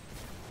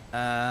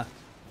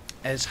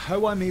 is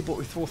how I'm able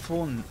to throw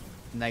throwing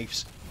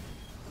knives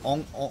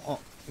on,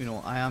 you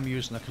know, I am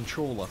using a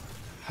controller.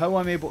 How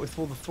I'm able to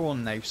throw the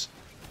throwing knives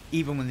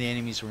even when the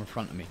enemies are in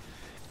front of me.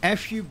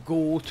 If you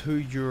go to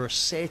your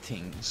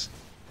settings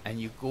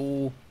and you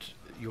go to,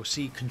 you'll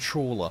see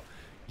controller,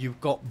 you've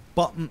got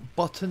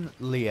button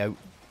layout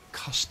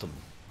custom,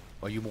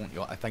 or you won't,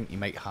 I think you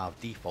might have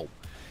default.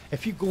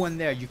 If you go in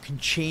there, you can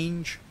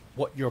change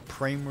what your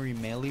primary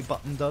melee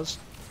button does,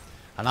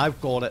 and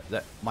I've got it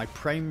that my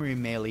primary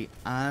melee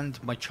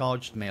and my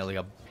charged melee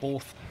are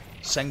both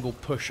single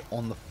push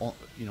on the,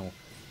 you know,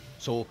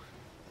 so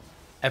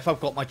if I've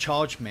got my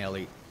charged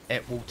melee,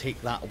 it will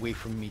take that away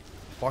from me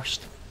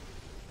first.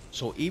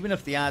 So even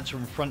if the ads are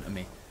in front of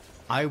me,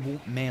 I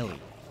won't melee.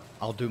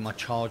 I'll do my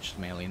charged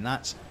melee, and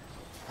that's,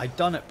 I've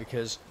done it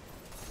because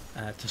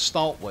to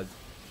start with,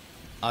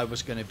 I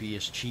was going to be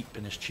as cheap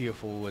and as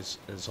cheerful as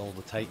all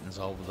the Titans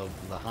are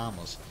with the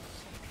hammers.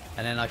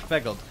 And then I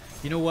figured,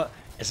 you know what,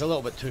 it's a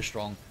little bit too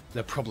strong,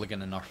 they're probably going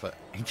to nerf it.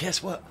 And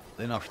guess what?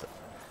 They nerfed it.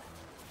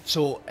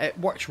 So it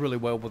works really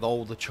well with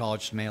all the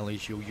charged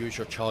melees. You'll use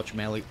your charged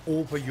melee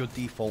over your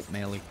default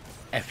melee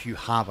if you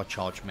have a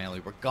charged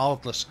melee,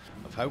 regardless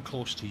of how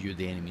close to you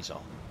the enemies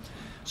are.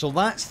 So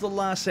that's the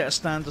last set of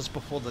standards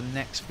before the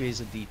next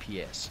phase of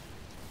DPS.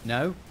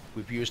 Now,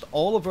 we've used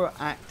all of our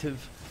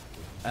active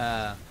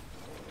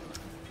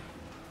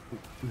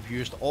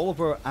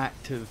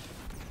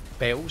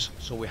bells,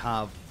 so we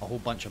have a whole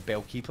bunch of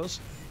bell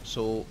keepers,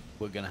 so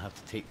we're going to have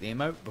to take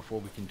them out before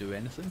we can do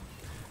anything.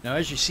 Now,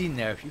 as you've seen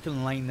there, if you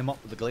can line them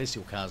up with the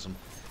Glacial Chasm,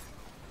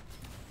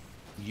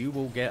 you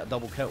will get a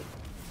double kill.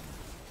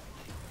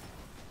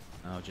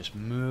 I'll just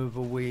move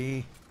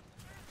away.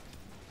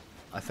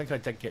 I think I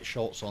did get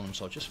shots on them,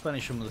 so I'll just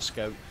finish them with a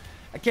scout.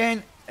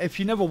 Again, if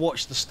you never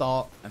watched the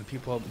start, and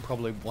people are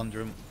probably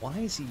wondering, why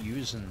is he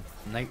using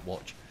Night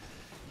Watch?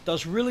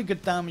 Does really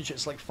good damage.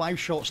 It's like 5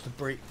 shots to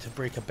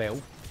break a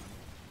bell.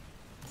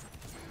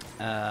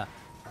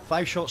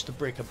 5 shots to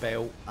break a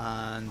bell,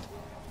 and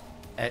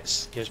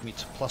it gives me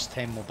plus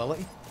 10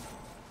 mobility.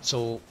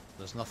 So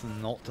there's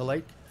nothing not to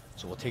like.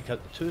 So we'll take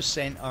out the 2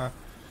 center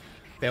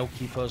bell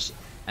keepers,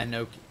 and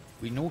now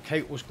we know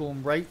Caitil's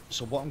going right.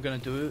 So what I'm going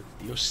to do,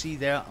 you'll see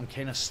there, I'm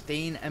kind of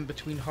staying in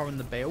between her and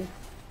the bell,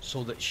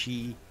 so that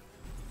she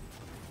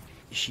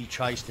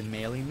tries to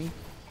melee me,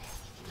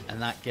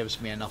 and that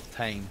gives me enough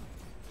time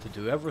to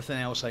do everything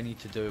else I need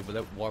to do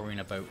without worrying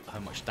about how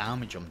much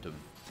damage I'm doing.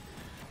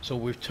 So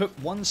we've took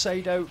one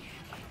side out.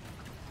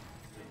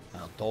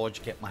 I'll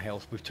dodge, get my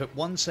health. We've took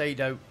one side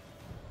out.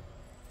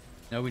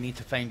 Now we need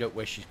to find out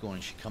where she's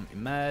going. She come to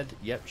mid.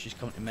 Yep, she's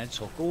coming to mid.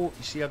 So I'll go.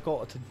 You see, I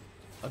got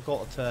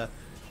her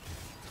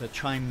to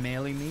try and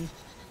melee me,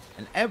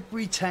 and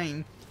every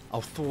time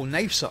I'll throw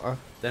knives at her,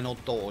 then I'll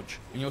dodge.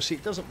 And you'll see,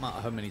 it doesn't matter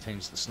how many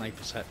times the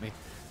snipers hit me,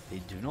 they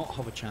do not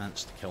have a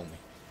chance to kill me.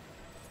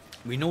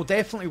 We know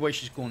definitely where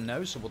she's going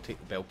now, so we'll take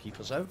the bell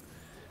keepers out,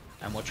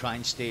 and we'll try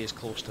and stay as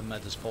close to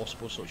mid as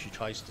possible so she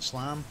tries to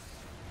slam,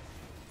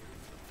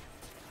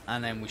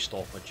 and then we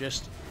stop her.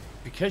 Just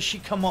because she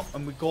come up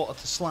and we got her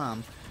to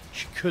slam,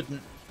 she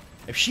couldn't.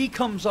 If she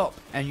comes up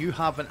and you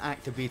haven't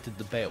activated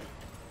the bell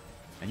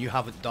and you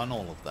haven't done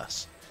all of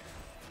this,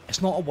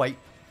 it's not a wipe.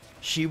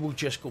 She will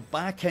just go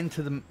back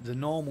into the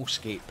normal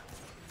scape.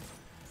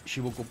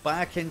 She will go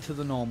back into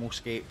the normal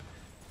scape,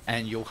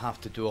 and you'll have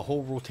to do a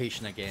whole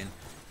rotation again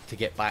to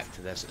get back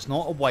to this. It's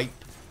not a wipe,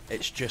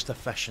 it's just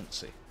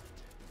efficiency.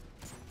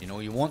 You know,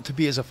 you want to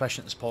be as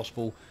efficient as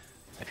possible.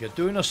 If you're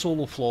doing a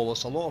solo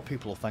flawless, a lot of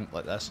people will think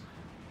like this,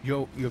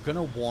 you're going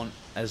to want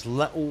as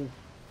little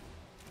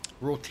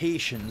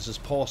rotations as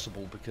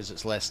possible because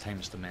it's less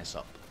times to mess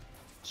up.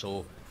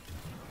 So,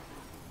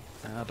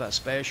 a bit of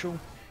special.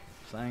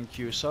 Thank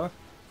you, sir.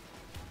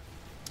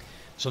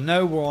 So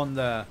now we're on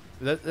the...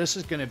 This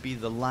is going to be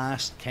the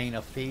last kind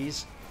of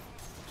phase.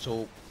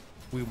 So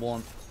we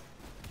want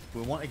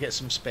to get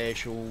some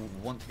special. We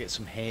want to get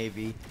some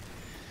heavy.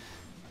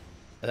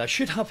 And I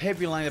should have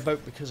heavy lying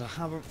about because I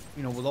haven't.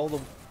 You know, with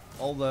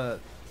all the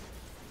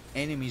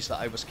enemies that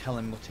I was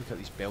killing, we'll take out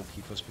these bell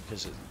keepers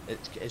because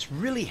it's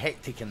really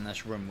hectic in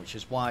this room, which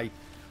is why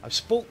I've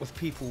spoke with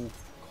people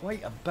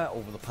quite a bit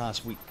over the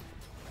past week.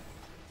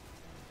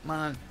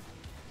 Man.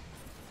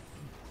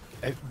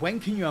 When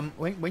can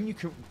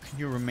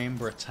you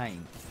remember a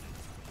time?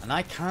 And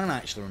I can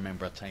actually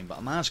remember a time, but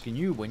I'm asking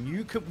you,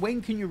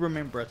 when can you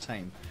remember a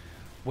time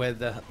where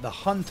the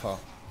hunter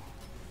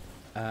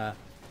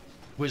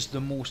was the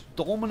most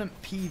dominant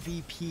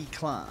PvP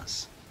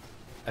class,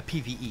 a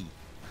PvE?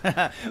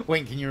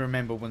 When can you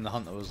remember when the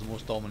hunter was the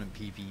most dominant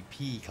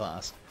PvP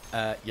class?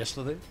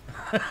 Yesterday.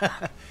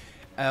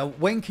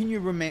 When can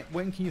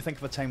you think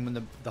of a time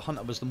when the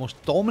hunter was the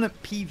most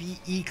dominant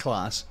PvE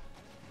class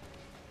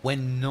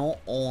when not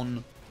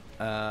on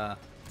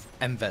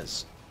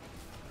Invis?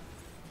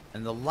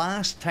 And the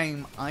last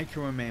time I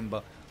can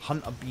remember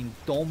Hunter being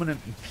dominant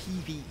in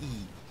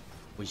PvE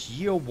was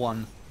year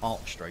 1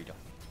 Arcstrider,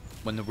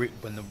 when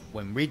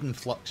Raiden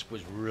Flux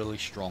was really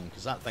strong,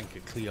 because that thing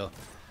could clear.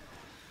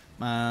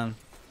 Man,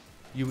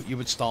 you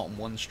would start on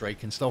one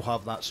strike and still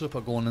have that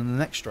super going in the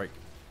next strike.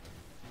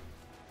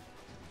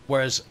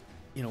 Whereas,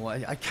 you know,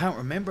 I can't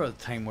remember a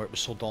time where it was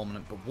so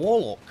dominant, but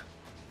Warlock,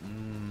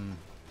 I'm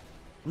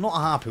not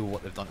happy with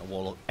what they've done to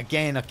Warlock.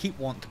 Again, I keep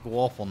wanting to go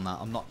off on that.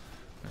 I'm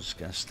just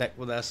going to stick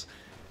with this.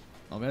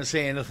 I'm not going to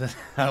say anything.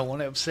 I don't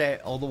want to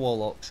upset all the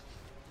Warlocks.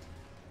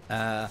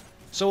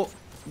 So,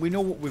 we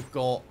know what we've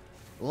got.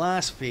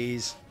 Last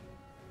phase.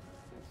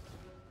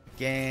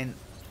 Again.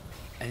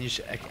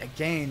 And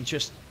again,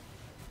 just...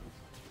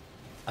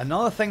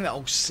 Another thing that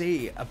I'll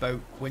say about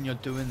when you're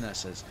doing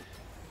this is...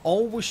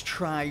 Always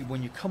try,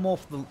 when you come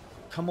off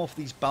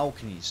these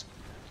balconies,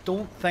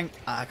 don't think,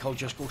 I'll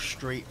just go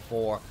straight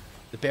for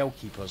the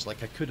Bellkeepers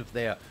like I could have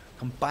there.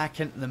 Come back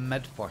into the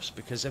mid first,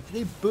 because if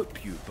they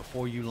boop you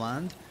before you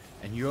land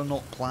and you're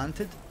not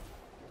planted,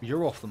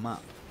 you're off the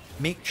map.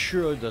 Make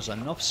sure there's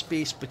enough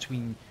space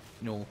between,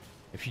 you know,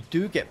 if you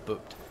do get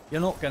booped, you're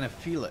not going to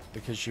feel it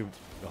because you'll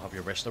have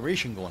your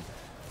restoration going.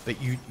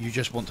 But you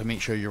just want to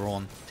make sure you're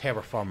on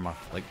terra firma.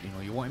 Like, you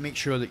know, you want to make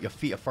sure that your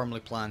feet are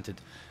firmly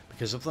planted,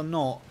 because if they're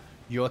not,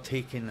 you're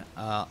taking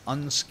an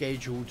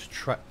unscheduled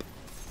trip,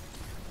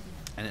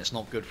 and it's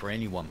not good for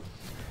anyone.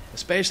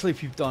 Especially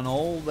if you've done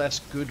all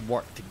this good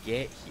work to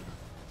get here.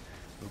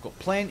 We've got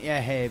plenty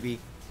of heavy,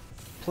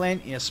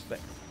 plenty of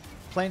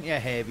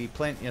heavy,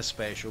 plenty of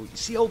special. You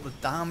see all the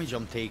damage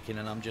I'm taking,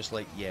 and I'm just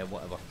like, yeah,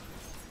 whatever.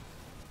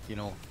 You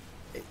know,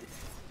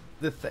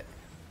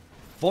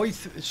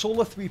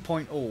 Solar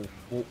 3.0,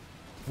 well,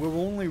 we're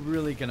only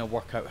really going to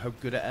work out how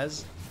good it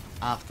is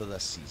after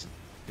this season.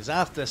 Because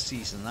after this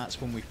season, that's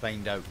when we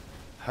find out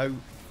how,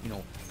 you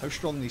know, how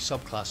strong these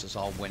subclasses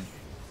are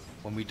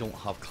when we don't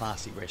have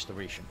classy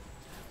restoration.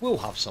 We'll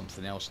have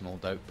something else, no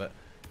doubt, but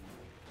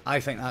I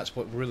think that's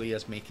what really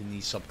is making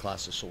these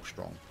subclasses so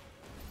strong.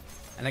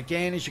 And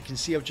again, as you can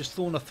see, I've just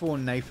thrown a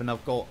throwing knife and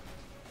I've got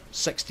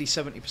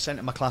 60-70%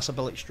 of my class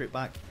ability straight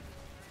back.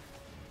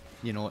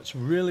 You know, it's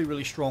really,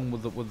 really strong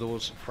with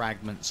those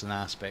fragments and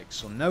aspects.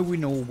 So now we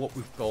know what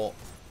we've got.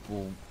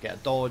 We'll get a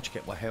dodge,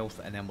 get our health,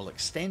 and then we'll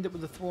extend it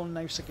with the throwing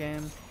knives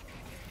again.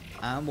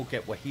 And we'll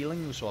get our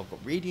healing. So I've got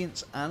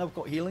Radiance and I've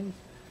got healing.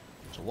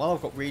 So while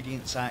I've got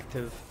Radiance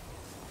active,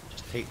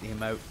 just take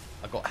them out.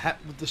 I got hit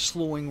with the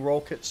slowing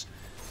rockets,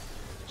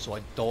 so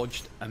I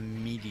dodged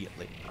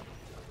immediately.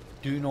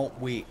 Do not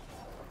wait.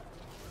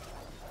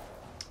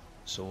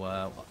 So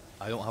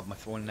I don't have my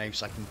throwing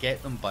knives. I can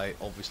get them by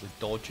obviously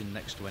dodging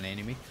next to an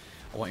enemy.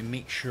 I want to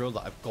make sure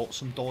that I've got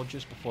some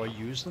dodges before I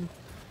use them.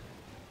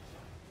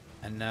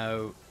 And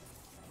now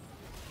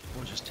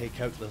we'll just take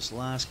out this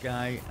last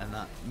guy, and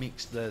that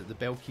makes the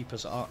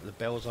Bellkeepers the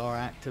bells are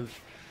active.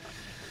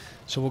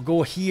 So we'll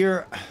go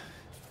here.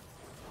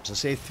 As I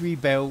say, 3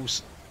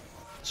 bells.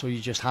 So you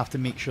just have to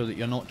make sure that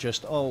you're not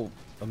just, oh,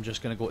 I'm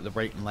just going to go to the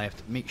right and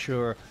left. Make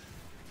sure,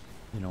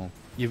 you know,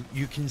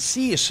 you can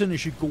see as soon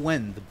as you go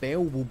in, the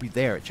bell will be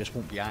there. It just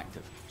won't be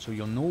active. So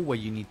you'll know where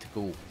you need to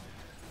go.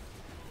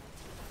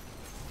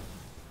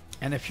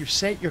 And if you've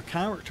set your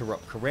character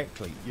up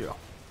correctly,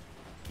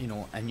 you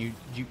know, and you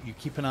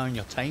keep an eye on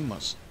your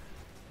timers,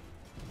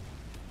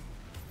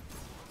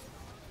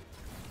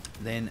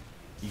 then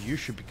you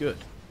should be good.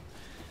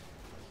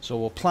 So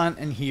we'll plant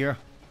in here,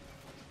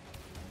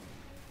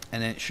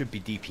 and then it should be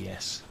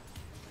DPS.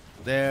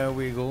 There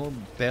we go.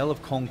 Bell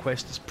of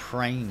Conquest is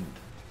primed.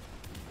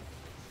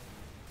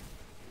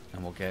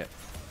 And we'll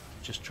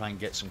just try and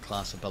get some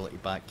class ability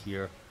back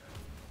here.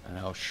 And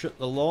I'll shoot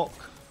the lock.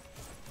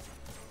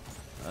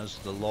 There's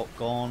the lock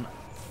gone.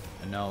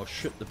 And now I'll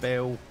shoot the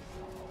bell.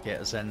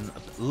 Get us in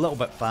a little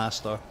bit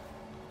faster.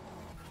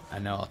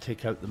 And now I'll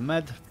take out the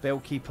mid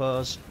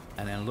Bellkeepers.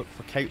 And then look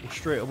for Caitil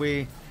straight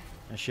away.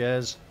 There she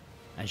is.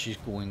 And she's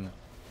going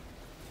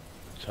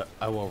to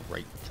our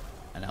right.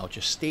 And I'll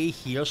just stay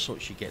here so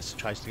she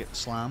tries to get the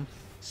slam.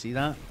 See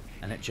that?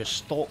 And it just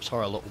stops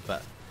her a little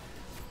bit.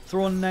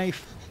 Throwing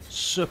knife.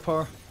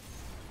 Super.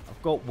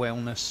 I've got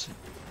wellness.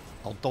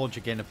 I'll dodge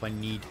again if I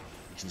need.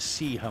 You can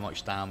see how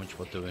much damage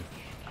we're doing.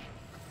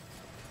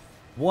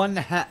 One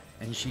hit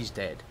and she's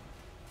dead.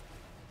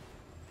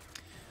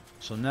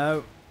 So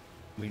now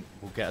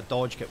we'll get a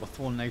dodge, get our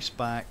throwing knives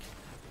back.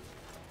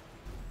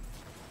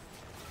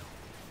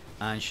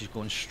 And she's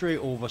going straight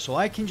over, so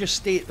I can just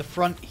stay at the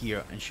front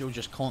here and she'll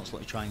just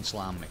constantly try and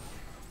slam me.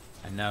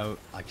 And now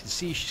I can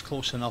see she's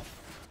close enough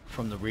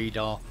from the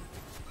radar,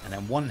 and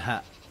then one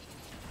hit,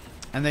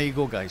 and there you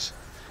go, guys.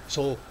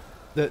 So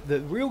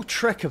the real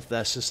trick of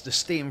this is to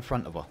stay in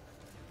front of her,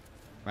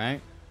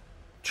 right?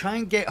 Try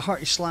and get her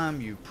to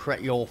slam you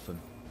pretty often,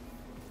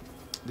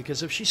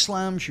 because if she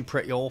slams you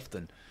pretty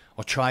often,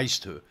 or tries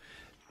to,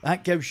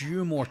 that gives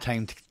you more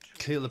time to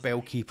clear the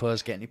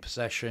Bellkeepers, get into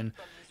position.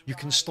 You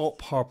can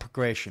stop her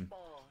progression.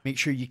 Make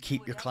sure you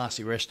keep your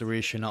classy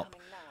restoration up,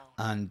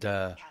 and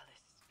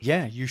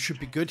yeah, you should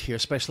be good here,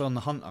 especially on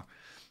the Hunter.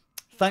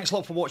 thanks a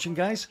lot for watching,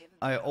 guys.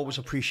 I always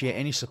appreciate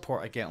any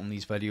support I get on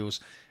these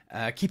videos.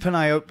 Keep an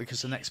eye out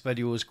because the next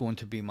video is going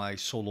to be my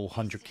solo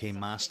 100k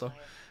master.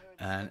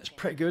 And it's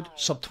pretty good,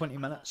 sub 20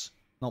 minutes,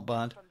 not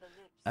bad.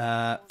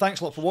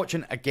 Thanks a lot for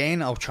watching.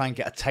 Again, I'll try and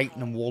get a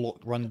Titan and Warlock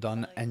run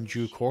done in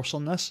due course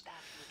on this.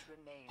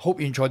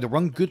 Hope you enjoyed the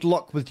run. Good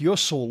luck with your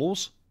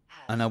solos,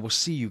 and I will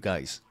see you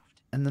guys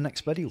in the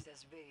next video.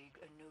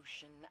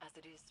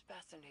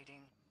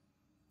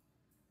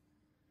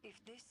 If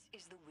this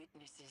is the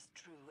witness's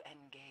true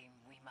endgame,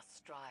 we must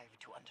strive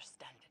to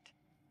understand it.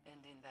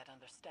 And in that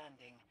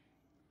understanding,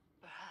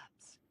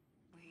 perhaps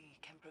we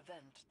can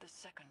prevent the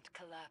second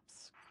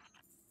collapse.